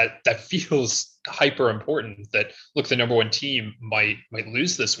that feels hyper important. That look, the number one team might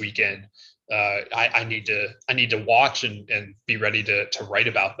lose this weekend. I need to watch and be ready to write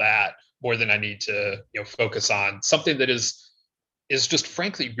about that more than I need to focus on something that is just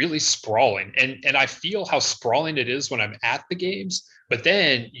frankly really sprawling. And I feel how sprawling it is when I'm at the games. But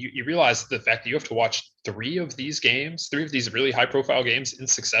then you realize the fact that you have to watch 3 of these really high profile games in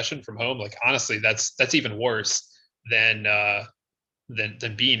succession from home. Like, honestly, that's even worse than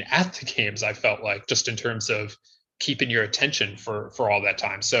being at the games. I felt like, just in terms of keeping your attention for all that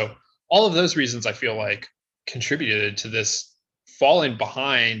time. So all of those reasons I feel like contributed to this falling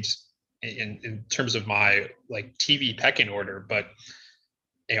behind in terms of my like TV pecking order. But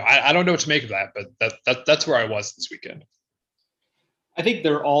I don't know what to make of that, but that's where I was this weekend. I think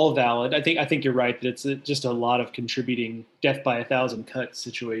they're all valid. I think you're right that it's just a lot of contributing death by a thousand cuts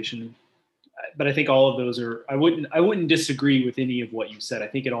situation. But I think all of those are. I wouldn't disagree with any of what you said. I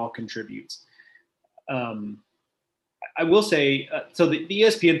think it all contributes. I will say, so the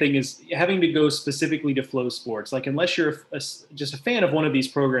ESPN thing is having to go specifically to Flow Sports. Like, unless you're just a fan of one of these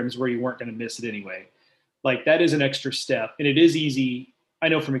programs where you weren't going to miss it anyway, like that is an extra step. And it is easy. I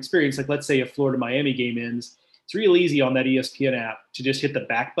know from experience, like let's say a Florida Miami game ends, it's real easy on that ESPN app to just hit the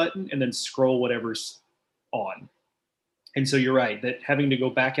back button and then scroll whatever's on. And so you're right that having to go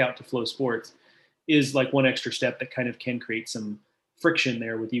back out to Flow Sports is like one extra step that kind of can create some friction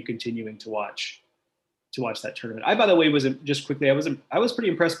there with you continuing to watch that tournament. I, by the way, was just quickly, I was pretty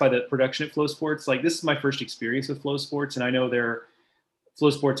impressed by the production at Flow Sports. Like, this is my first experience with Flow Sports, and I know Flow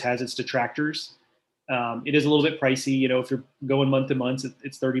Sports has its detractors. It is a little bit pricey, if you're going month to month,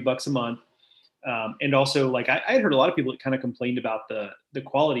 it's $30 a month. And also, like, I had heard a lot of people that kind of complained about the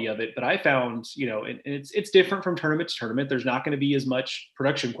quality of it, but I found, and it's different from tournament to tournament. There's not going to be as much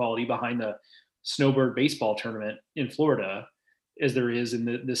production quality behind the Snowbird baseball tournament in Florida as there is in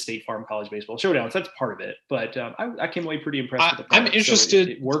the State Farm College Baseball Showdown. So that's part of it. But I came away pretty impressed with the product. I'm interested.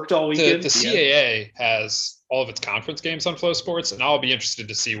 So it worked all weekend. The CAA has all of its conference games on Flow Sports, and I'll be interested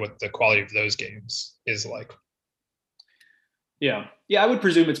to see what the quality of those games is like. Yeah. I would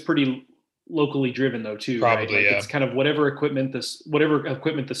presume it's pretty locally driven though too. Probably, right? Like, yeah. It's kind of whatever equipment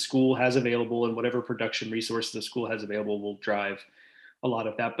the school has available and whatever production resources the school has available will drive a lot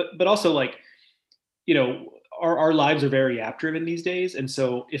of that. But also, like, our lives are very app driven these days. And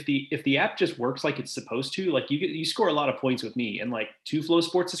so if the app just works like it's supposed to, like you score a lot of points with me, and like, to Flow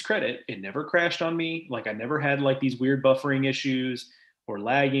Sports' credit, it never crashed on me. Like, I never had like these weird buffering issues or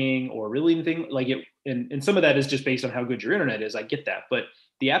lagging or really anything like it. And some of that is just based on how good your internet is. I get that. But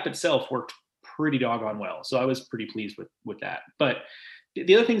the app itself worked pretty doggone well. So I was pretty pleased with that. But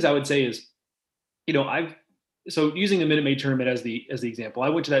the other things I would say is, so using the Minute Maid tournament as the example, I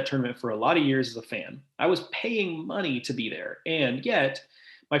went to that tournament for a lot of years as a fan. I was paying money to be there, and yet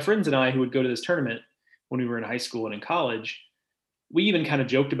my friends and I who would go to this tournament when we were in high school and in college, we even kind of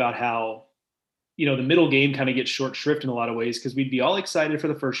joked about how, the middle game kind of gets short shrift in a lot of ways, because we'd be all excited for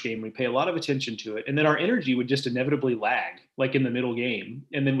the first game. We'd pay a lot of attention to it. And then our energy would just inevitably lag, like in the middle game.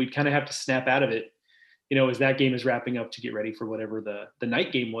 And then we'd kind of have to snap out of it, as that game is wrapping up to get ready for whatever the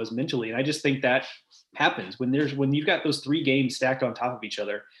night game was mentally. And I just think that happens when you've got those 3 games stacked on top of each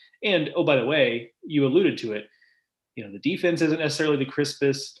other. And, oh, by the way, you alluded to it, the defense isn't necessarily the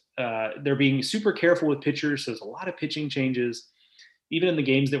crispest. They're being super careful with pitchers. So there's a lot of pitching changes. Even in the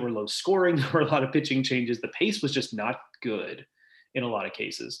games that were low scoring, there were a lot of pitching changes. The pace was just not good in a lot of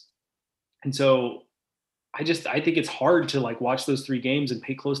cases. And so I think it's hard to like watch those 3 games and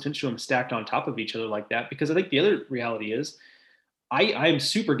pay close attention to them stacked on top of each other like that, because I think the other reality is I am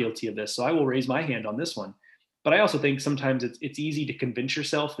super guilty of this. So I will raise my hand on this one. But I also think sometimes it's easy to convince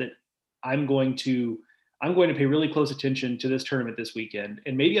yourself that I'm going to pay really close attention to this tournament this weekend.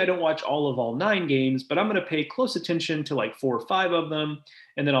 And maybe I don't watch all 9 games, but I'm going to pay close attention to like 4 or 5 of them.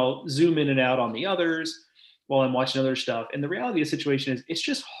 And then I'll zoom in and out on the others while I'm watching other stuff. And the reality of the situation is it's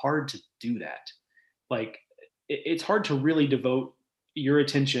just hard to do that. Like it's hard to really devote your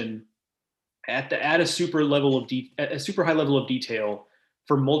attention at a super high level of detail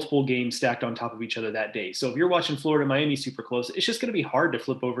for multiple games stacked on top of each other that day. So if you're watching Florida Miami super close, it's just going to be hard to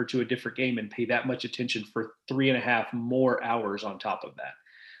flip over to a different game and pay that much attention for 3.5 more hours on top of that.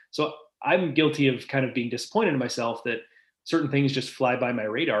 So I'm guilty of kind of being disappointed in myself that certain things just fly by my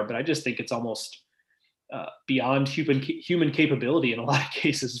radar, but I just think it's almost beyond human capability in a lot of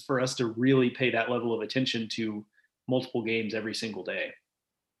cases for us to really pay that level of attention to multiple games every single day.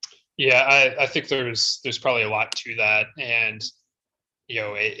 Yeah, I think there's probably a lot to that. And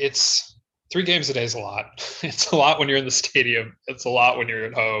it's 3 games a day is a lot. It's a lot when you're in the stadium. It's a lot when you're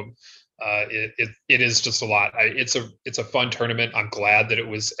at home. It is just a lot. It's a fun tournament. I'm glad that it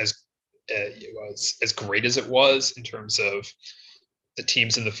was as great as it was in terms of the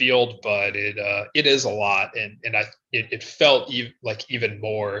teams in the field, but it is a lot, and it felt even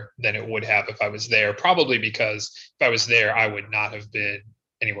more than it would have if I was there. Probably because if I was there, I would not have been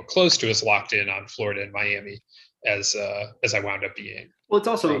anywhere close to as locked in on Florida and Miami as I wound up being. Well, it's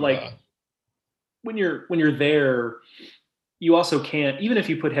also when you're there, you also can't, even if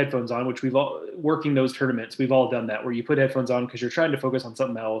you put headphones on, which we've all working those tournaments, we've all done that, where you put headphones on because you're trying to focus on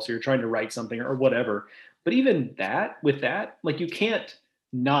something else, or you're trying to write something or whatever. But even with that, like you can't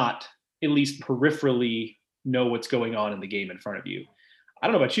not at least peripherally know what's going on in the game in front of you. I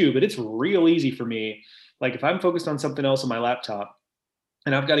don't know about you, but it's real easy for me. Like if I'm focused on something else on my laptop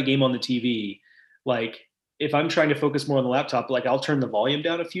and I've got a game on the TV, like if I'm trying to focus more on the laptop, like I'll turn the volume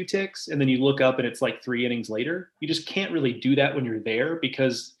down a few ticks, and then you look up and it's like 3 innings later. You just can't really do that when you're there,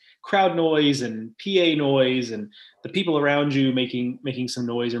 because crowd noise and PA noise and the people around you making some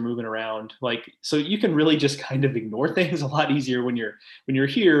noise or moving around. Like, so you can really just kind of ignore things a lot easier when you're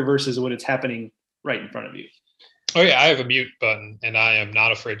here versus when it's happening right in front of you. Oh yeah, I have a mute button and I am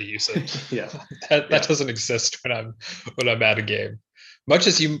not afraid to use it. Yeah. That doesn't exist when I'm at a game. Much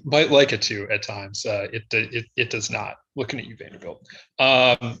as you might like it to at times, it does not. Looking at you, Vanderbilt.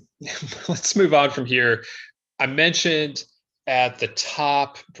 Let's move on from here. I mentioned at the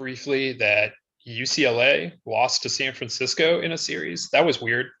top briefly that UCLA lost to San Francisco in a series. That was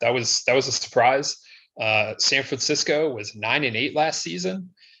weird. That was a surprise. San Francisco was 9-8 last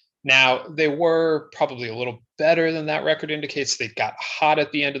season. Now, they were probably a little better than that record indicates. They got hot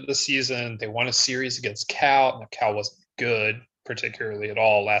at the end of the season. They won a series against Cal. Now, Cal wasn't good particularly at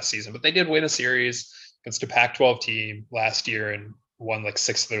all last season, but they did win a series against a Pac-12 team last year and won like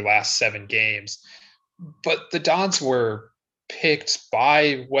 6 of their last 7 games. But the Dons were picked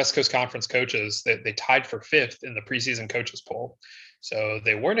by West Coast Conference coaches. They tied for 5th in the preseason coaches poll. So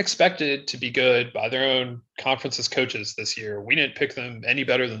they weren't expected to be good by their own conference's coaches this year. We didn't pick them any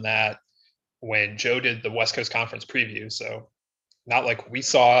better than that when Joe did the West Coast Conference preview. So not like we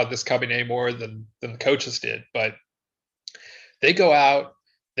saw this coming any more than the coaches did, but they go out,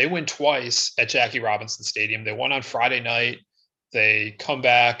 they win twice at Jackie Robinson Stadium. They won on Friday night. They come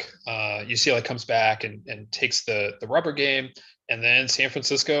back. UCLA comes back and takes the rubber game. And then San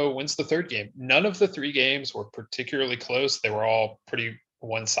Francisco wins the 3rd game. None of the 3 games were particularly close. They were all pretty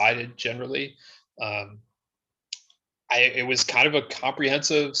one-sided generally. It was kind of a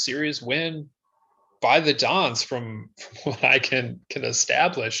comprehensive series win by the Dons from what I can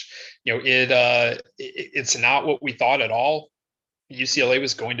establish. It's not what we thought at all UCLA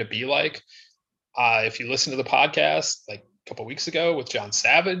was going to be like. If you listen to the podcast like a couple weeks ago with John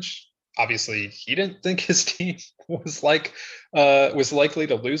Savage, obviously he didn't think his team was likely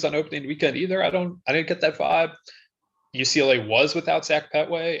to lose on opening weekend either. I didn't get that vibe. UCLA was without Zach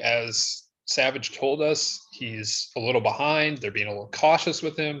Petway, as Savage told us. He's a little behind. They're being a little cautious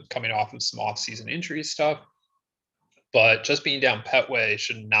with him, coming off of some offseason injury stuff. But just being down Petway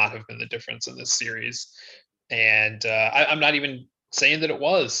should not have been the difference in this series. And I'm not even saying that it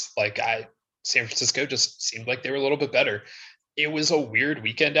was. San Francisco just seemed like they were a little bit better. It was a weird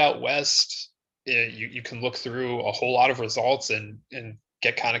weekend out west. You can look through a whole lot of results and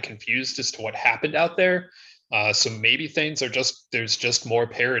get kind of confused as to what happened out there. So maybe there's just more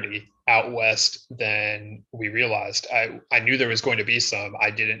parity out west than we realized. I knew there was going to be some. I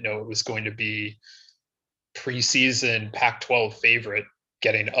didn't know it was going to be preseason Pac-12 favorite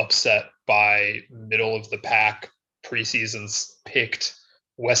getting upset by middle of the pack preseason's picked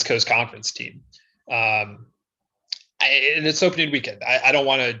West Coast Conference team. And it's opening weekend. I don't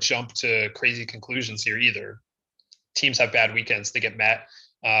want to jump to crazy conclusions here either. Teams have bad weekends. They get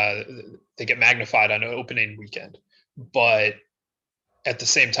magnified on opening weekend. But at the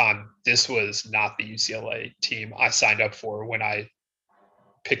same time, this was not the UCLA team I signed up for when I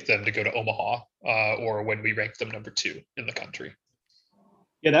picked them to go to Omaha, or when we ranked them number 2 in the country.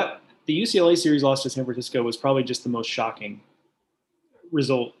 Yeah, the UCLA series loss to San Francisco was probably just the most shocking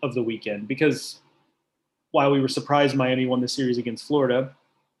result of the weekend, because while we were surprised Miami won the series against Florida,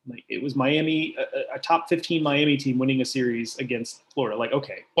 it was Miami, a top 15 Miami team winning a series against Florida.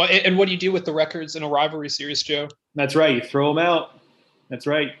 Okay. Well, and what do you do with the records in a rivalry series, Joe? That's right. You throw them out. That's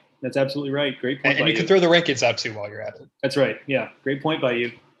right. That's absolutely right. Great point. And you can throw the rankings out too while you're at it. That's right. Yeah. Great point by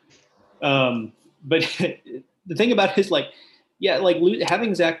you. But the thing about his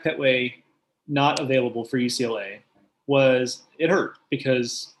having Zach Petway not available for UCLA it hurt,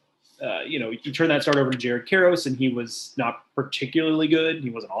 because you turn that start over to Jared Karros, and he was not particularly good. He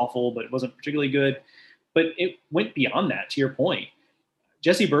wasn't awful, but it wasn't particularly good. But it went beyond that, to your point.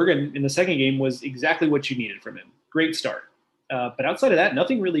 Jesse Bergen in the second game was exactly what you needed from him. Great start. But outside of that,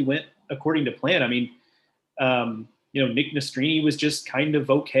 nothing really went according to plan. I mean, Nick Nastrini was just kind of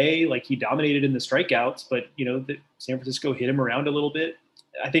okay. He dominated in the strikeouts, but San Francisco hit him around a little bit.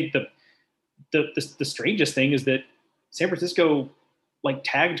 I think the strangest thing is that San Francisco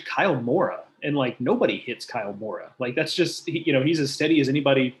tagged Kyle Mora, and nobody hits Kyle Mora. That's just, he's as steady as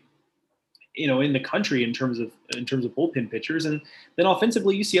anybody, in the country in terms of bullpen pitchers. And then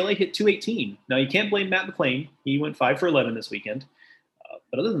offensively, UCLA hit 218. Now you can't blame Matt McLain. He went 5 for 11 this weekend.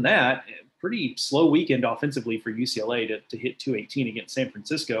 But other than that, pretty slow weekend offensively for UCLA to hit 218 against San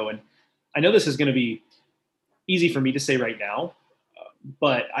Francisco. And I know this is going to be easy for me to say right now,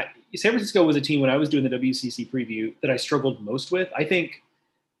 but San Francisco was a team when I was doing the WCC preview that I struggled most with. I think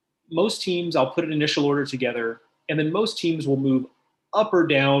most teams, I'll put an initial order together, and then most teams will move up or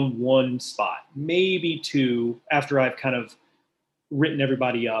down one spot, maybe 2, after I've kind of written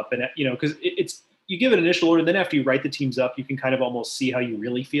everybody up. And, because it's, you give an initial order, then after you write the teams up, you can kind of almost see how you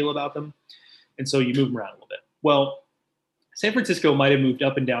really feel about them. And so you move them around a little bit. Well, San Francisco might have moved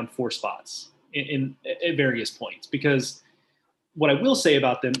up and down 4 spots at various points, because what I will say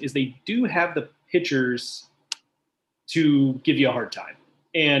about them is they do have the pitchers to give you a hard time.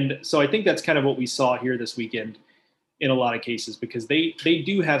 And so I think that's kind of what we saw here this weekend in a lot of cases, because they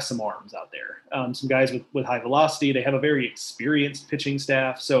do have some arms out there, some guys with high velocity. They have a very experienced pitching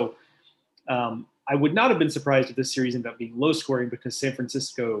staff. So I would not have been surprised if this series ended up being low scoring, because San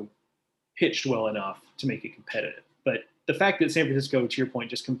Francisco pitched well enough to make it competitive. But the fact that San Francisco, to your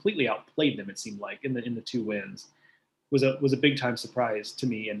point, just completely outplayed them, it seemed like, in the 2 wins, was a big time surprise to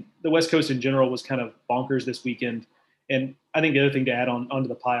me. And the West Coast in general was kind of bonkers this weekend. And I think the other thing to add onto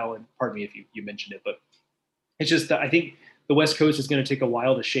the pile, and pardon me if you mentioned it, but it's just that I think the West Coast is going to take a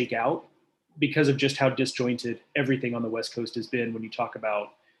while to shake out, because of just how disjointed everything on the West Coast has been. When you talk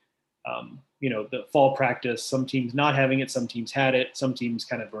about, the fall practice, some teams not having it, some teams had it, some teams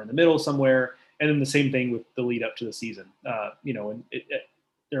kind of were in the middle somewhere. And then the same thing with the lead up to the season.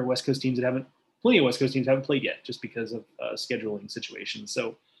 There are West Coast teams that plenty of West Coast teams haven't played yet, just because of scheduling situations.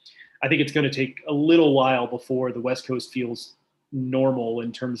 So I think it's going to take a little while before the West Coast feels normal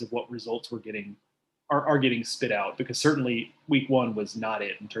in terms of what results we're getting are getting spit out, because certainly week 1 was not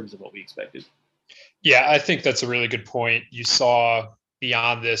it in terms of what we expected. Yeah, I think that's a really good point. You saw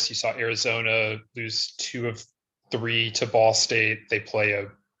beyond this, you saw Arizona lose 2 of 3 to Ball State. They play a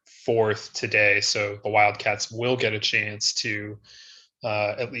 4th today, so the Wildcats will get a chance to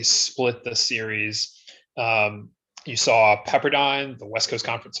at least split the series. You saw Pepperdine, the West Coast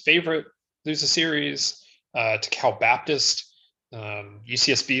Conference favorite, lose a series to Cal Baptist.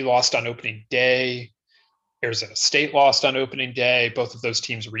 UCSB lost on opening day. Arizona State lost on opening day. Both of those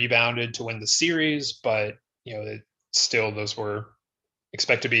teams rebounded to win the series, but still those were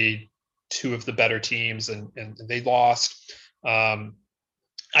expect to be two of the better teams, and they lost.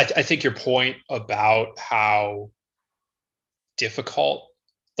 I think your point about how difficult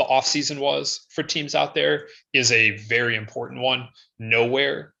the offseason was for teams out there is a very important one.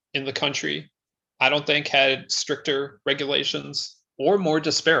 Nowhere in the country, I don't think, had stricter regulations or more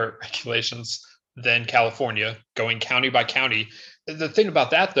disparate regulations than California, going county by county. The thing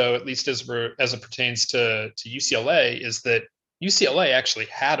about that, though, at least as it pertains to UCLA, is that UCLA actually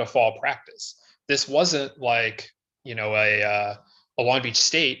had a fall practice. This wasn't like a Long Beach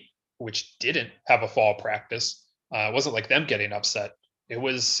State, which didn't have a fall practice. It wasn't like them getting upset. It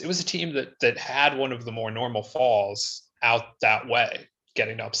was a team that had one of the more normal falls out that way,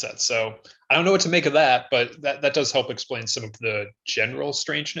 getting upset. So I don't know what to make of that, but that does help explain some of the general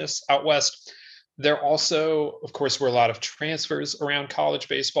strangeness out west. There also, of course, were a lot of transfers around college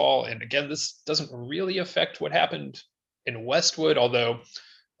baseball. And again, this doesn't really affect what happened in Westwood, although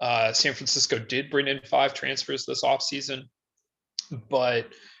San Francisco did bring in 5 transfers this offseason. But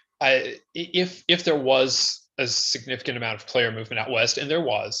if there was a significant amount of player movement out west, and there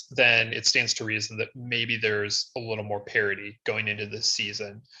was, then it stands to reason that maybe there's a little more parity going into this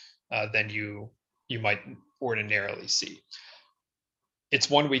season than you might ordinarily see.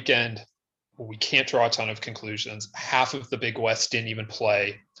 It's one weekend. We can't draw a ton of conclusions. Half of the Big West didn't even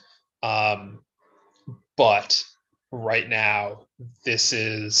play. But right now, this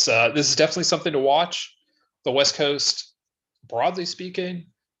is definitely something to watch. The West Coast, broadly speaking,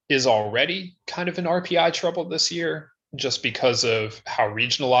 is already kind of in RPI trouble this year just because of how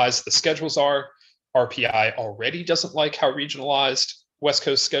regionalized the schedules are. RPI already doesn't like how regionalized West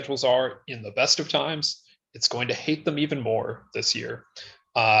Coast schedules are in the best of times. It's going to hate them even more this year.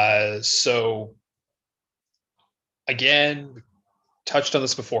 So again, we touched on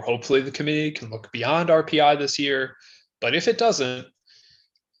this before. Hopefully the committee can look beyond RPI this year, but if it doesn't,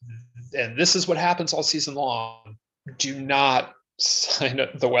 and this is what happens all season long, do not sign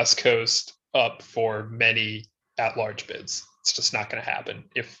the West Coast up for many at-large bids. It's just not going to happen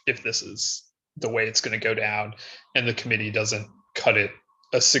if this is the way it's going to go down and the committee doesn't cut it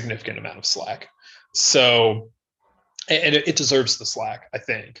a significant amount of slack. So, and it deserves the slack, I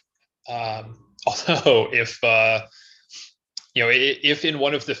think. Although if in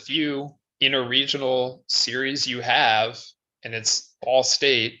one of the few interregional series you have, and it's Ball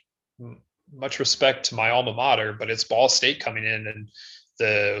State, much respect to my alma mater, but it's Ball State coming in, and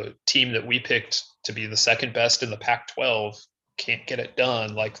the team that we picked to be the second best in the Pac-12 can't get it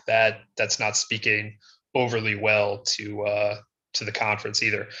done like that. That's not speaking overly well to the conference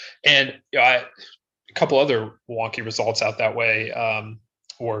either. And a couple other wonky results out that way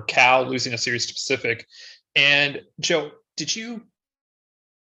were Cal losing a series to Pacific. And Joe, did you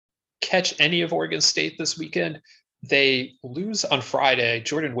catch any of Oregon State this weekend? They lose on Friday.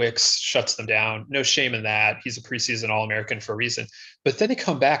 Jordan Wicks shuts them down. No shame in that. He's a preseason All-American for a reason. But then they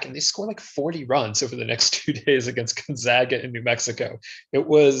come back and they score like 40 runs over the next 2 days against Gonzaga and New Mexico. It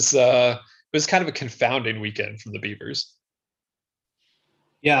was kind of a confounding weekend from the Beavers.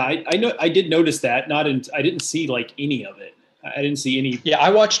 Yeah, I know. I did notice that. I didn't see like any of it. I didn't see any. Yeah,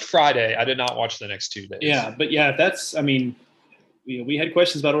 I watched Friday. I did not watch the next 2 days. Yeah, but yeah, we had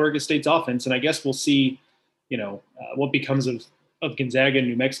questions about Oregon State's offense, and I guess we'll see. What becomes of Gonzaga and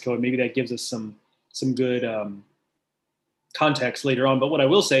New Mexico, and maybe that gives us some good context later on. But what I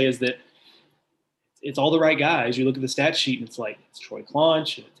will say is that it's all the right guys. You look at the stat sheet, and it's like it's Troy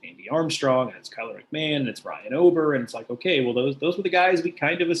Claunch, and it's Andy Armstrong, and it's Kyler McMahon, and it's Ryan Ober, and it's like, okay, well those were the guys we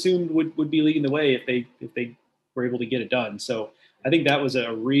kind of assumed would be leading the way if they were able to get it done. So I think that was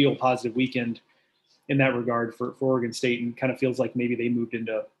a real positive weekend in that regard for Oregon State, and kind of feels like maybe they moved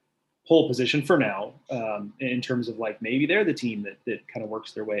into pole position for now, in terms of like maybe they're the team that kind of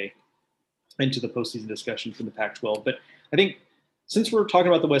works their way into the postseason discussion from the Pac-12. But I think since we're talking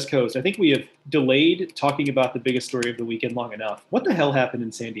about the West Coast, I think we have delayed talking about the biggest story of the weekend long enough. What the hell happened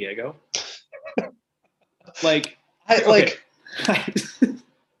in San Diego?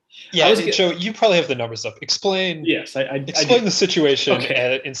 Yeah, Joe, you probably have the numbers up. Explain. Yes, explain the situation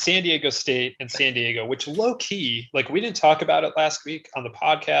in San Diego State and San Diego, which low key, like we didn't talk about it last week on the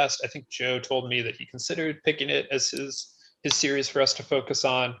podcast. I think Joe told me that he considered picking it as his series for us to focus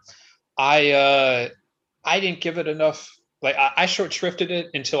on. I didn't give it enough. Like I short shrifted it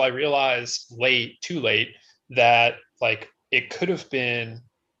until I realized too late, that like it could have been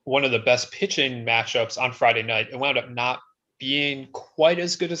one of the best pitching matchups on Friday night. It wound up not being quite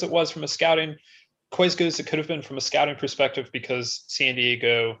as good as it was from a scouting quite as good as it could have been from a scouting perspective because San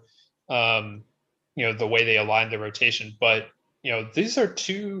Diego, the way they aligned their rotation. But these are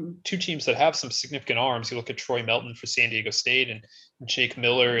two teams that have some significant arms. You look at Troy Melton for San Diego State and Jake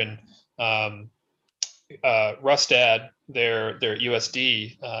Miller and Rustad, their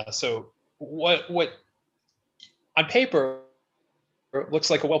USD. So what on paper looks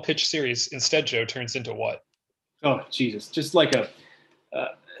like a well pitched series instead, Joe, turns into what? Oh Jesus, just like a.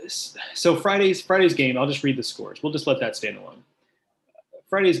 So Friday's game, I'll just read the scores. We'll just let that stand alone.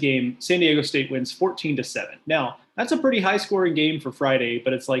 Friday's game, San Diego State wins 14-7. Now, that's a pretty high scoring game for Friday,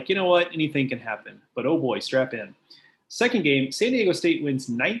 but it's like, you know what? Anything can happen. But oh boy, strap in. Second game, San Diego State wins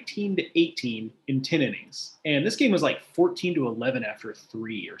 19-18 in 10 innings. And this game was like 14-11 after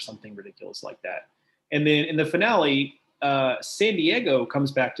 3 or something ridiculous like that. And then in the finale, San Diego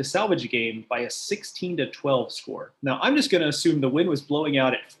comes back to salvage a game by a 16-12 score. Now, I'm just going to assume the wind was blowing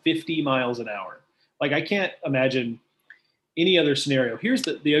out at 50 miles an hour. Like, I can't imagine any other scenario. Here's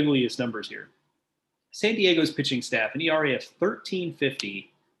the ugliest numbers here. San Diego's pitching staff, an ERA of 13.50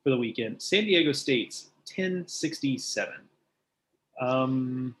 for the weekend. San Diego State's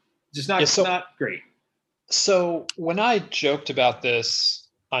 10.67. Just not great. So when I joked about this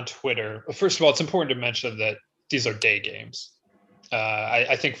on Twitter, first of all, it's important to mention that these are day games.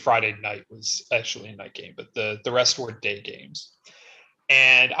 I think Friday night was actually a night game, but the rest were day games.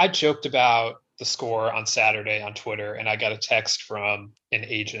 And I joked about the score on Saturday on Twitter, and I got a text from an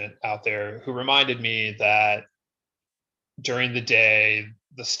agent out there who reminded me that during the day,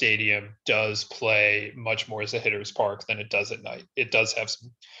 the stadium does play much more as a hitter's park than it does at night. It does have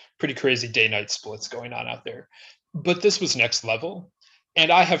some pretty crazy day-night splits going on out there. But this was next level,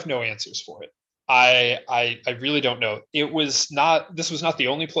 and I have no answers for it. I really don't know. This was not the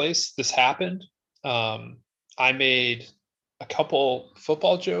only place this happened. I made a couple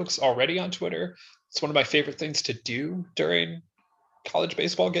football jokes already on Twitter. It's one of my favorite things to do during college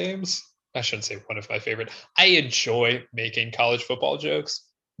baseball games. I shouldn't say one of my favorite. I enjoy making college football jokes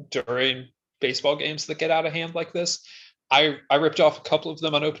during baseball games that get out of hand like this. I ripped off a couple of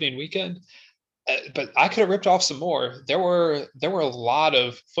them on opening weekend, but I could have ripped off some more. There were a lot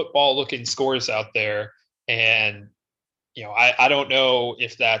of football looking scores out there, and I don't know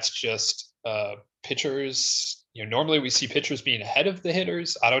if that's just pitchers. Normally we see pitchers being ahead of the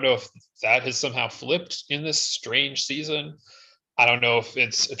hitters. I don't know if that has somehow flipped in this strange season. I don't know if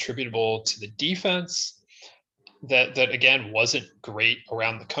it's attributable to the defense that again wasn't great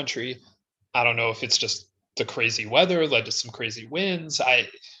around the country. I don't know if it's just the crazy weather led to some crazy winds.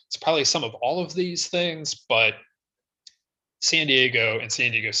 It's probably some of all of these things, but San Diego and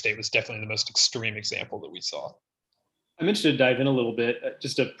San Diego State was definitely the most extreme example that we saw. I'm interested to dive in a little bit,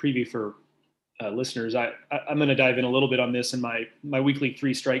 just a preview for listeners. I'm going to dive in a little bit on this, and my weekly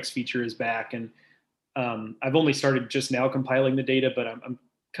 3 strikes feature is back, and I've only started just now compiling the data, but I'm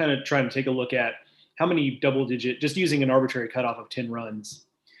kind of trying to take a look at how many double-digit, just using an arbitrary cutoff of 10 runs,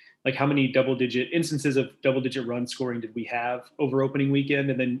 like how many double-digit instances of double-digit run scoring did we have over opening weekend,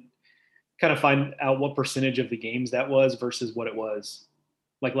 and then kind of find out what percentage of the games that was versus what it was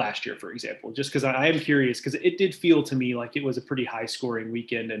like last year, for example, just because I am curious, because it did feel to me like it was a pretty high-scoring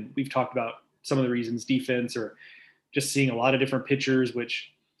weekend, and we've talked about some of the reasons, defense or just seeing a lot of different pitchers,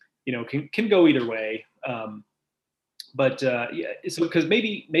 which can go either way. But so because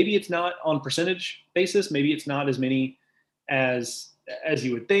maybe it's not on percentage basis, maybe it's not as many as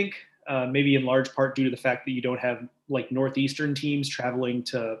you would think. Maybe in large part due to the fact that you don't have like Northeastern teams traveling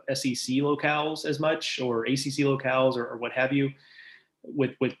to SEC locales as much, or ACC locales, or what have you,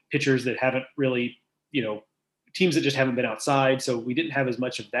 with pitchers that haven't really, teams that just haven't been outside. So we didn't have as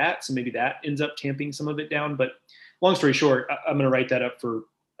much of that. So maybe that ends up tamping some of it down. But long story short, I'm going to write that up for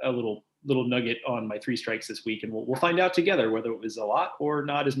a little nugget on my 3 strikes this week, and we'll find out together whether it was a lot or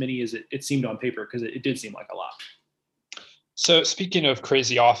not as many as it seemed on paper, because it did seem like a lot. So speaking of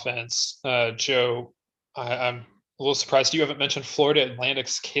crazy offense, Joe, I'm a little surprised you haven't mentioned Florida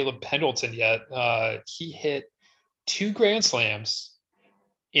Atlantic's Caleb Pendleton yet. He hit 2 grand slams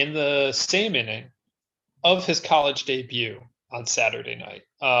in the same inning of his college debut on Saturday night.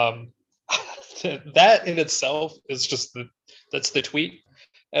 That in itself is just that's the tweet,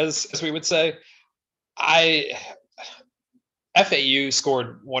 as we would say. FAU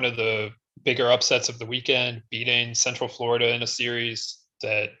scored one of the bigger upsets of the weekend, beating Central Florida in a series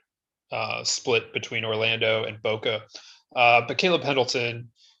that split between Orlando and Boca. But Caleb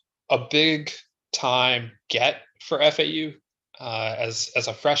Pendleton, a big time get for FAU as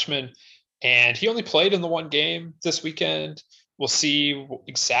a freshman, and he only played in the 1 game this weekend. We'll see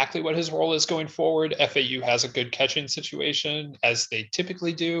exactly what his role is going forward. FAU has a good catching situation, as they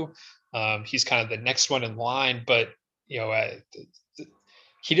typically do. He's kind of the next one in line, but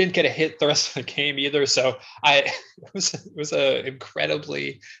he didn't get a hit the rest of the game either. So it was a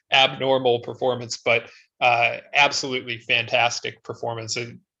incredibly abnormal performance, but absolutely fantastic performance,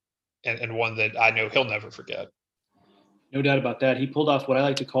 and one that I know he'll never forget. No doubt about that. He pulled off what I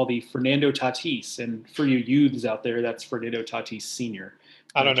like to call the Fernando Tatis, and for you youths out there, that's Fernando Tatis Senior.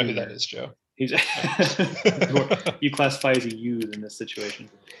 I don't know who that is, Joe. He's you classify as a youth in this situation.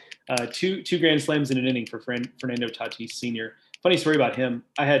 Two grand slams in an inning for Fernando Tatis Sr. Funny story about him.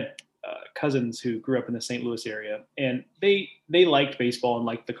 I had cousins who grew up in the St. Louis area, and they liked baseball and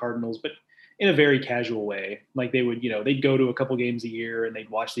liked the Cardinals, but in a very casual way. Like they would, they'd go to a couple games a year and they'd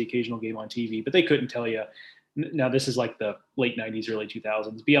watch the occasional game on TV, but they couldn't tell you. Now this is like the late '90s, early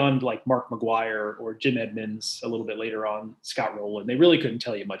 2000s. Beyond like Mark McGwire or Jim Edmonds, a little bit later on, Scott Rowland, they really couldn't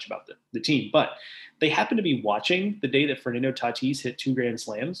tell you much about the team. But they happened to be watching the day that Fernando Tatis hit 2 grand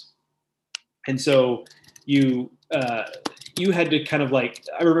slams, and so you had to kind of like,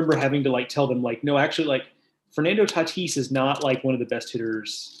 I remember having to like tell them like, no, actually, like Fernando Tatis is not like one of the best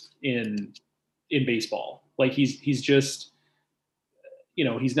hitters in baseball. Like he's just,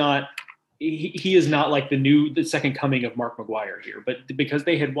 he's not. He is not like the second coming of Mark McGwire here, but because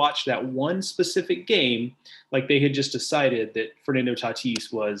they had watched that one specific game, like they had just decided that Fernando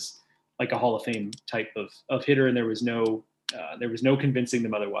Tatis was like a Hall of Fame type of hitter, and there was no convincing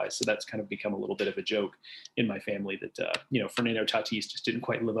them otherwise. So that's kind of become a little bit of a joke in my family that Fernando Tatis just didn't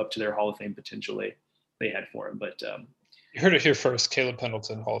quite live up to their Hall of Fame potential they had for him. But you heard it here first. Caleb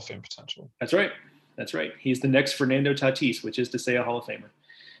Pendleton, Hall of Fame potential. That's right. He's the next Fernando Tatis, which is to say a Hall of Famer.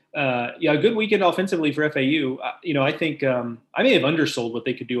 A good weekend offensively for FAU. I think I may have undersold what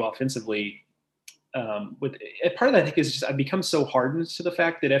they could do offensively. With part of that, I think is just I've become so hardened to the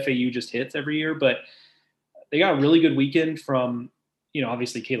fact that FAU just hits every year, but they got a really good weekend from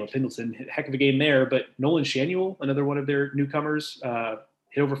obviously Caleb Pendleton, heck of a game there, but Nolan Shanuel, another one of their newcomers,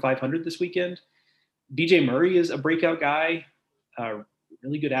 hit over 500 this weekend. DJ Murray is a breakout guy,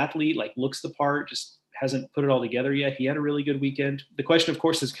 really good athlete, like looks the part, just hasn't put it all together yet. He had a really good weekend. The question, of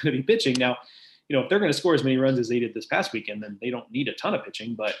course, is going to be pitching. Now, if they're going to score as many runs as they did this past weekend, then they don't need a ton of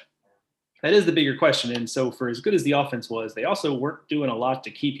pitching, but that is the bigger question. And so for as good as the offense was, they also weren't doing a lot to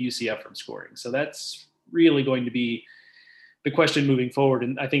keep UCF from scoring. So that's really going to be the question moving forward.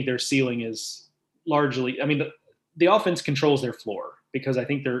 And I think their ceiling is largely, the offense controls their floor, because I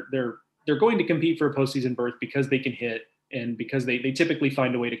think they're going to compete for a postseason berth because they can hit and because they typically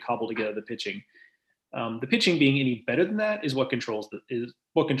find a way to cobble together the pitching. The pitching being any better than that is what controls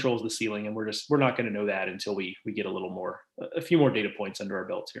the ceiling, and we're not going to know that until we get a few more data points under our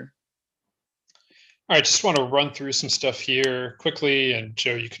belts here. All right, just want to run through some stuff here quickly, and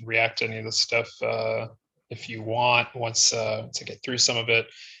Joe, you can react to any of this stuff if you want once I get through some of it.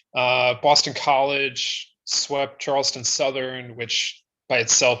 Boston College swept Charleston Southern, which by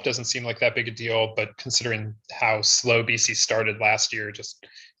itself doesn't seem like that big a deal, but considering how slow BC started last year, just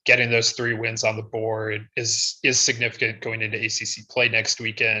getting those 3 wins on the board is significant going into ACC play next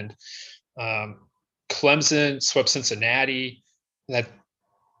weekend. Clemson swept Cincinnati. That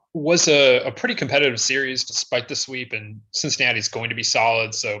was a pretty competitive series despite the sweep, and Cincinnati's going to be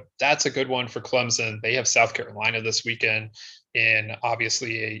solid. So that's a good one for Clemson. They have South Carolina this weekend in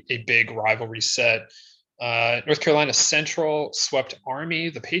obviously a big rivalry set. North Carolina Central swept Army,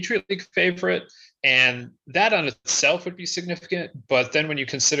 the Patriot League favorite, and that on itself would be significant. But then when you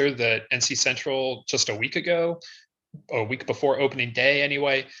consider that NC Central just a week before opening day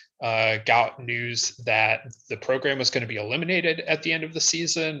anyway, got news that the program was going to be eliminated at the end of the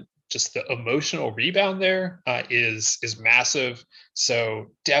season, just the emotional rebound there is massive.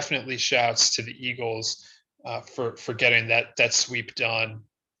 So definitely shouts to the Eagles for getting that sweep done.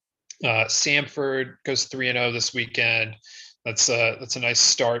 Samford goes 3-0 this weekend. That's a nice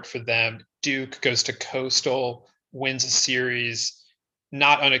start for them. Duke goes to Coastal, wins a series,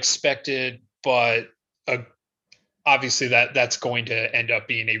 not unexpected, but obviously that's going to end up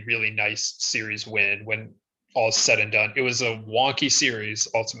being a really nice series win when all is said and done. It was a wonky series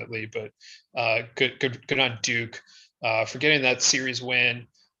ultimately, but good on Duke for getting that series win.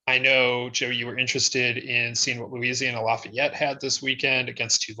 I know, Joe, you were interested in seeing what Louisiana Lafayette had this weekend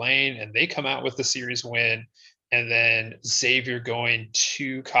against Tulane, and they come out with the series win. And then Xavier going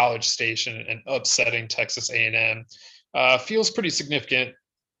to College Station and upsetting Texas A&M feels pretty significant.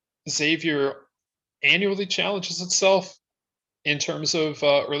 Xavier annually challenges itself in terms of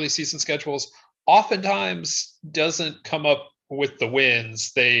early season schedules. Oftentimes doesn't come up with the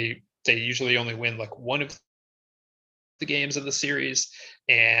wins. They usually only win like one of the games in the series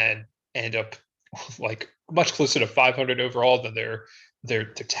and end up like much closer to 500 overall than their their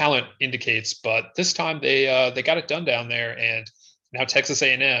talent indicates. But this time they got it done down there, and now Texas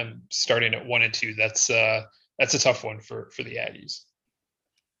A&M starting at 1-2. That's a tough one for the Aggies.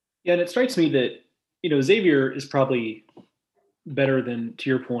 Yeah, and it strikes me that Xavier is probably better than, to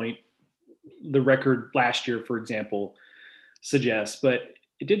your point, the record last year, for example, suggests. But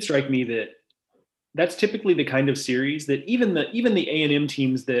it did strike me that that's typically the kind of series that even the A&M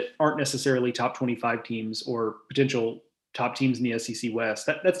teams that aren't necessarily top 25 teams or potential top teams in the SEC West,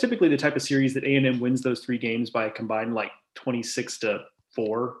 that's typically the type of series that A&M wins those 3 games by a combined like 26-4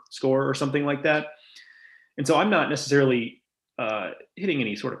 score or something like that. And so I'm not necessarily hitting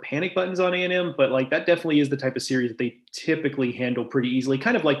any sort of panic buttons on A&M, but like that definitely is the type of series that they typically handle pretty easily,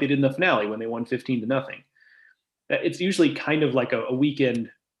 kind of like they did in the finale when they won 15-0. It's usually kind of like a weekend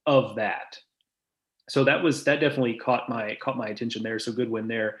of that. So that definitely caught my attention there. So good win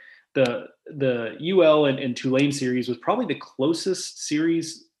there. The UL and Tulane series was probably the closest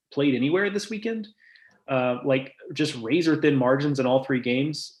series played anywhere this weekend. Like just razor thin margins in all 3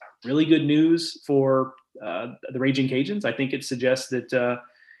 games. Really good news for the Raging Cajuns. I think it suggests that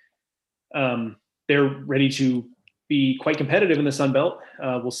they're ready to be quite competitive in the Sun Belt.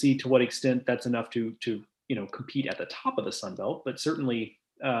 We'll see to what extent that's enough to compete at the top of the Sun Belt, but certainly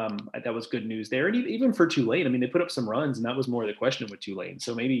that was good news there. And even for Tulane, I mean, they put up some runs, and that was more the question with Tulane.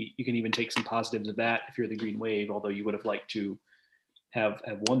 So maybe you can even take some positives of that if you're the Green Wave, although you would have liked to have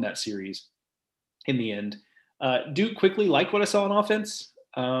won that series in the end. Duke quickly liked what I saw on offense.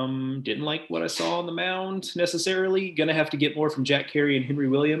 Didn't like what I saw on the mound necessarily. Going to have to get more from Jack Carey and Henry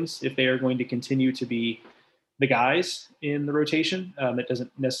Williams if they are going to continue to be the guys in the rotation. It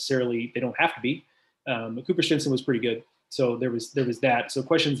doesn't necessarily, they don't have to be. Cooper Stinson was pretty good. So there was that. So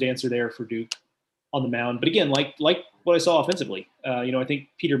questions to answer there for Duke on the mound. But again, like what I saw offensively, I think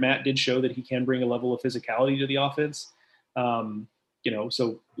Peter Matt did show that he can bring a level of physicality to the offense.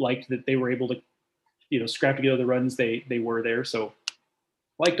 So liked that they were able to, scrap together the runs they were there. So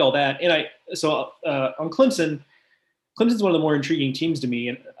liked all that. And on Clemson's one of the more intriguing teams to me,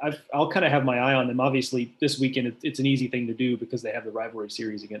 and I'll kind of have my eye on them. Obviously, this weekend it's an easy thing to do because they have the rivalry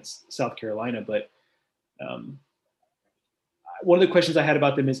series against South Carolina. But one of the questions I had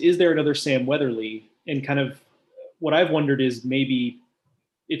about them is there another Sam Weatherly? And kind of what I've wondered is maybe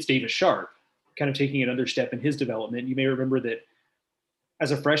it's Davis Sharp kind of taking another step in his development. You may remember that as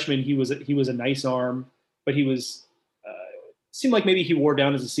a freshman, he was a nice arm, but he was seemed like maybe he wore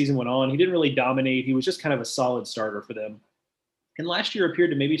down as the season went on. He didn't really dominate. He was just kind of a solid starter for them. And last year appeared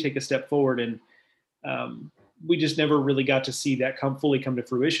to maybe take a step forward, and we just never really got to see that fully come to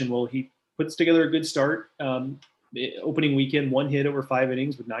fruition. Well, he puts together a good start. Opening weekend, 1 hit over 5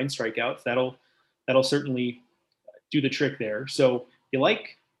 innings with 9 strikeouts. That'll certainly do the trick there. So you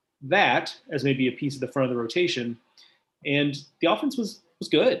like that as maybe a piece of the front of the rotation. And the offense was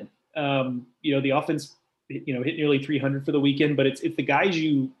good. The offense, hit nearly 300 for the weekend, but it's the guys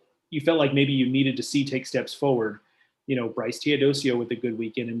you felt like maybe you needed to see take steps forward. Bryce Teodosio with a good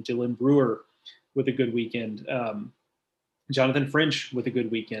weekend, and Dylan Brewer with a good weekend. Jonathan French with a good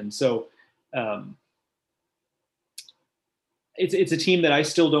weekend. So it's a team that I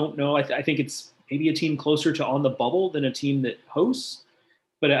still don't know. I think it's maybe a team closer to on the bubble than a team that hosts.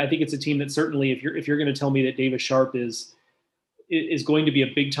 But I think it's a team that certainly, if you're going to tell me that Davis Sharp is going to be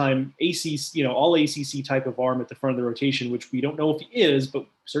a big time ACC, all ACC type of arm at the front of the rotation, which we don't know if he is, but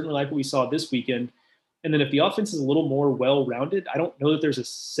certainly like what we saw this weekend. And then if the offense is a little more well-rounded, I don't know that there's a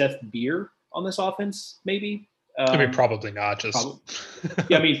Seth Beer on this offense, maybe. Probably not. Just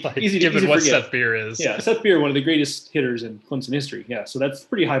yeah, I mean, easy to given what forget. Seth Beer is. Yeah, Seth Beer, one of the greatest hitters in Clemson history. Yeah, so that's a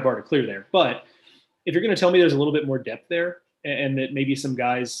pretty high bar to clear there. But if you're going to tell me there's a little bit more depth there, and that maybe some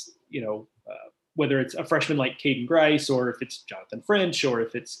guys, whether it's a freshman like Caden Grice, or if it's Jonathan French, or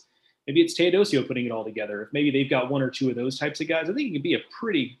if it's Teodosio putting it all together, if maybe they've got 1 or 2 of those types of guys, I think it could be a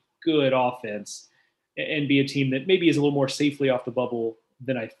pretty good offense and be a team that maybe is a little more safely off the bubble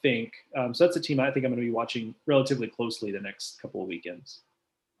than I think. So that's a team I think I'm going to be watching relatively closely the next couple of weekends.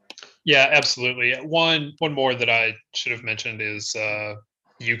 Yeah, absolutely. One more that I should have mentioned is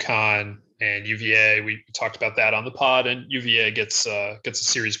UConn and UVA. We talked about that on the pod, and UVA gets a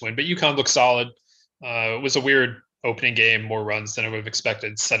series win, but UConn looks solid. It was a weird opening game, more runs than I would have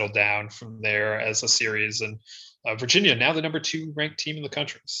expected, settled down from there as a series. And Virginia, now the number 2 ranked team in the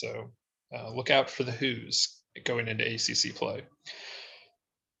country. So look out for the Hoos going into ACC play.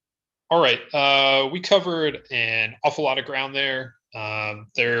 All right. We covered an awful lot of ground there.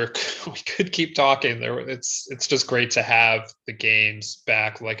 There we could keep talking. It's just great to have the games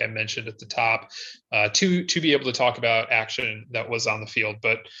back, like I mentioned at the top, to be able to talk about action that was on the field.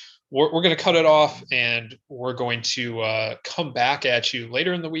 But we're going to cut it off, and we're going to come back at you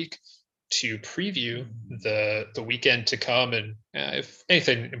later in the week to preview the weekend to come, and if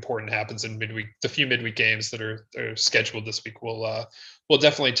anything important happens in midweek, the few midweek games that are scheduled this week, we'll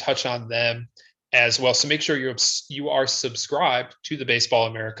definitely touch on them as well. So make sure you are subscribed to the Baseball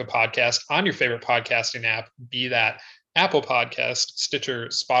America podcast on your favorite podcasting app, be that Apple Podcast, Stitcher,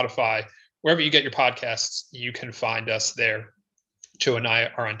 Spotify, wherever you get your podcasts, you can find us there. Joe and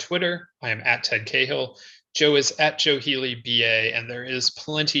I are on Twitter. I am at Ted Cahill. Joe is at Joe Healy BA, and there is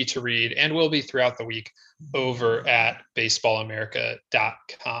plenty to read and will be throughout the week over at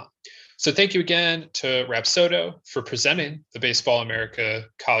baseballamerica.com. So thank you again to Rapsodo for presenting the Baseball America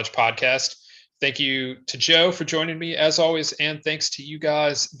College Podcast. Thank you to Joe for joining me as always, and thanks to you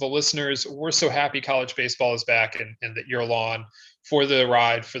guys, the listeners. We're so happy college baseball is back and that you're along for the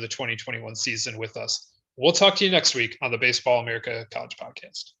ride for the 2021 season with us. We'll talk to you next week on the Baseball America College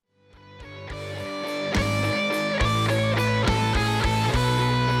Podcast.